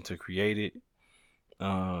position to create it.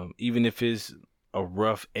 Even if it's a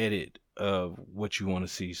rough edit of what you want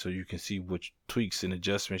to see, so you can see which tweaks and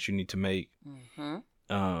adjustments you need to make.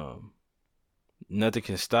 Mm-hmm. Nothing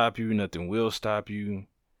can stop you. Nothing will stop you.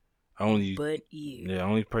 But you. The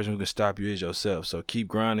only person who can stop you is yourself. So keep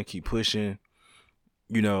grinding, keep pushing.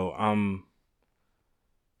 You know, I'm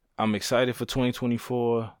excited for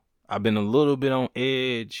 2024. I've been a little bit on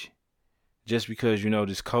edge just because, you know,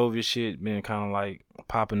 this COVID shit been kind of like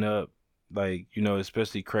popping up, like, you know,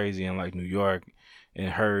 especially crazy in like New York, and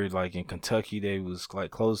heard like in Kentucky they was like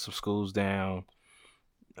closed some schools down.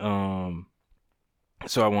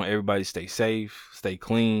 So I want everybody to stay safe, stay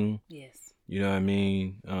clean. Yes. You know what I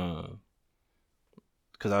mean?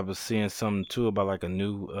 Because I was seeing something too about like a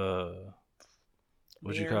new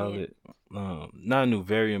what you call it? Not a new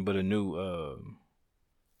variant, but a new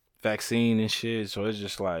vaccine and shit. So it's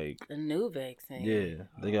just like a new vaccine. Yeah,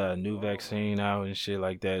 they got a new vaccine out and shit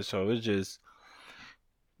like that. So it's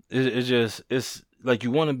like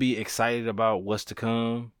you want to be excited about what's to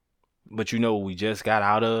come, but you know what we just got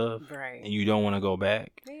out of, right? And you don't want to go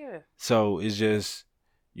back. Yeah. So it's just,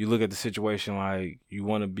 you look at the situation like you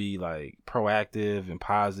want to be like proactive and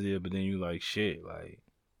positive, but then you like, shit, like,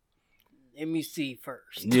 let me see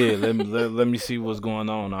first. Yeah, let me see what's going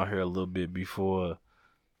on out here a little bit before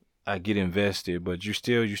I get invested. But you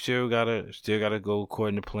still gotta go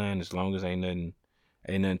according to plan, as long as ain't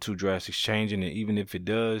nothing too drastic changing. And even if it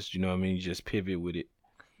does, you know what I mean, you just pivot with it.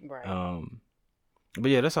 Right. But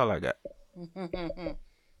yeah, that's all I got.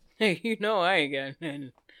 Hey, you know I ain't got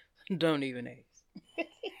nothing. Don't even ask.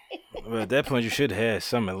 Well, at that point, you should have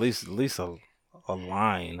some, at least a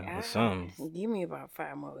line or something. Give me about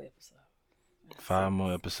 5 more episodes. 5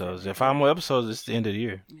 more episodes. Yeah, 5 more episodes. It's the end of the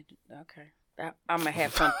year. Okay. I'm gonna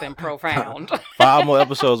have something profound. 5 more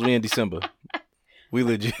episodes. We in December. We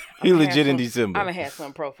legit in December. I'm gonna have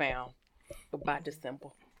something profound by December.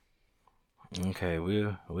 Okay,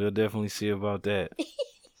 we'll definitely see about that.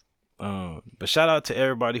 But shout out to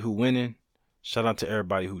everybody who winning. Shout out to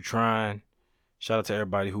everybody who trying. Shout out to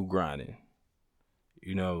everybody who grinding.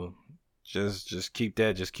 You know, just keep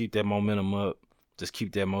that momentum up. Just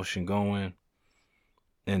keep that motion going.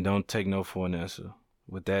 And don't take no for an answer.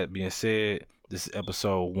 With that being said, this is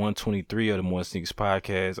episode 123 of the More Sneakers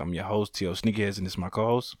Podcast. I'm your host, T.O. Sneakerheads, and this is my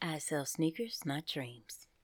co-host. I sell sneakers, not dreams.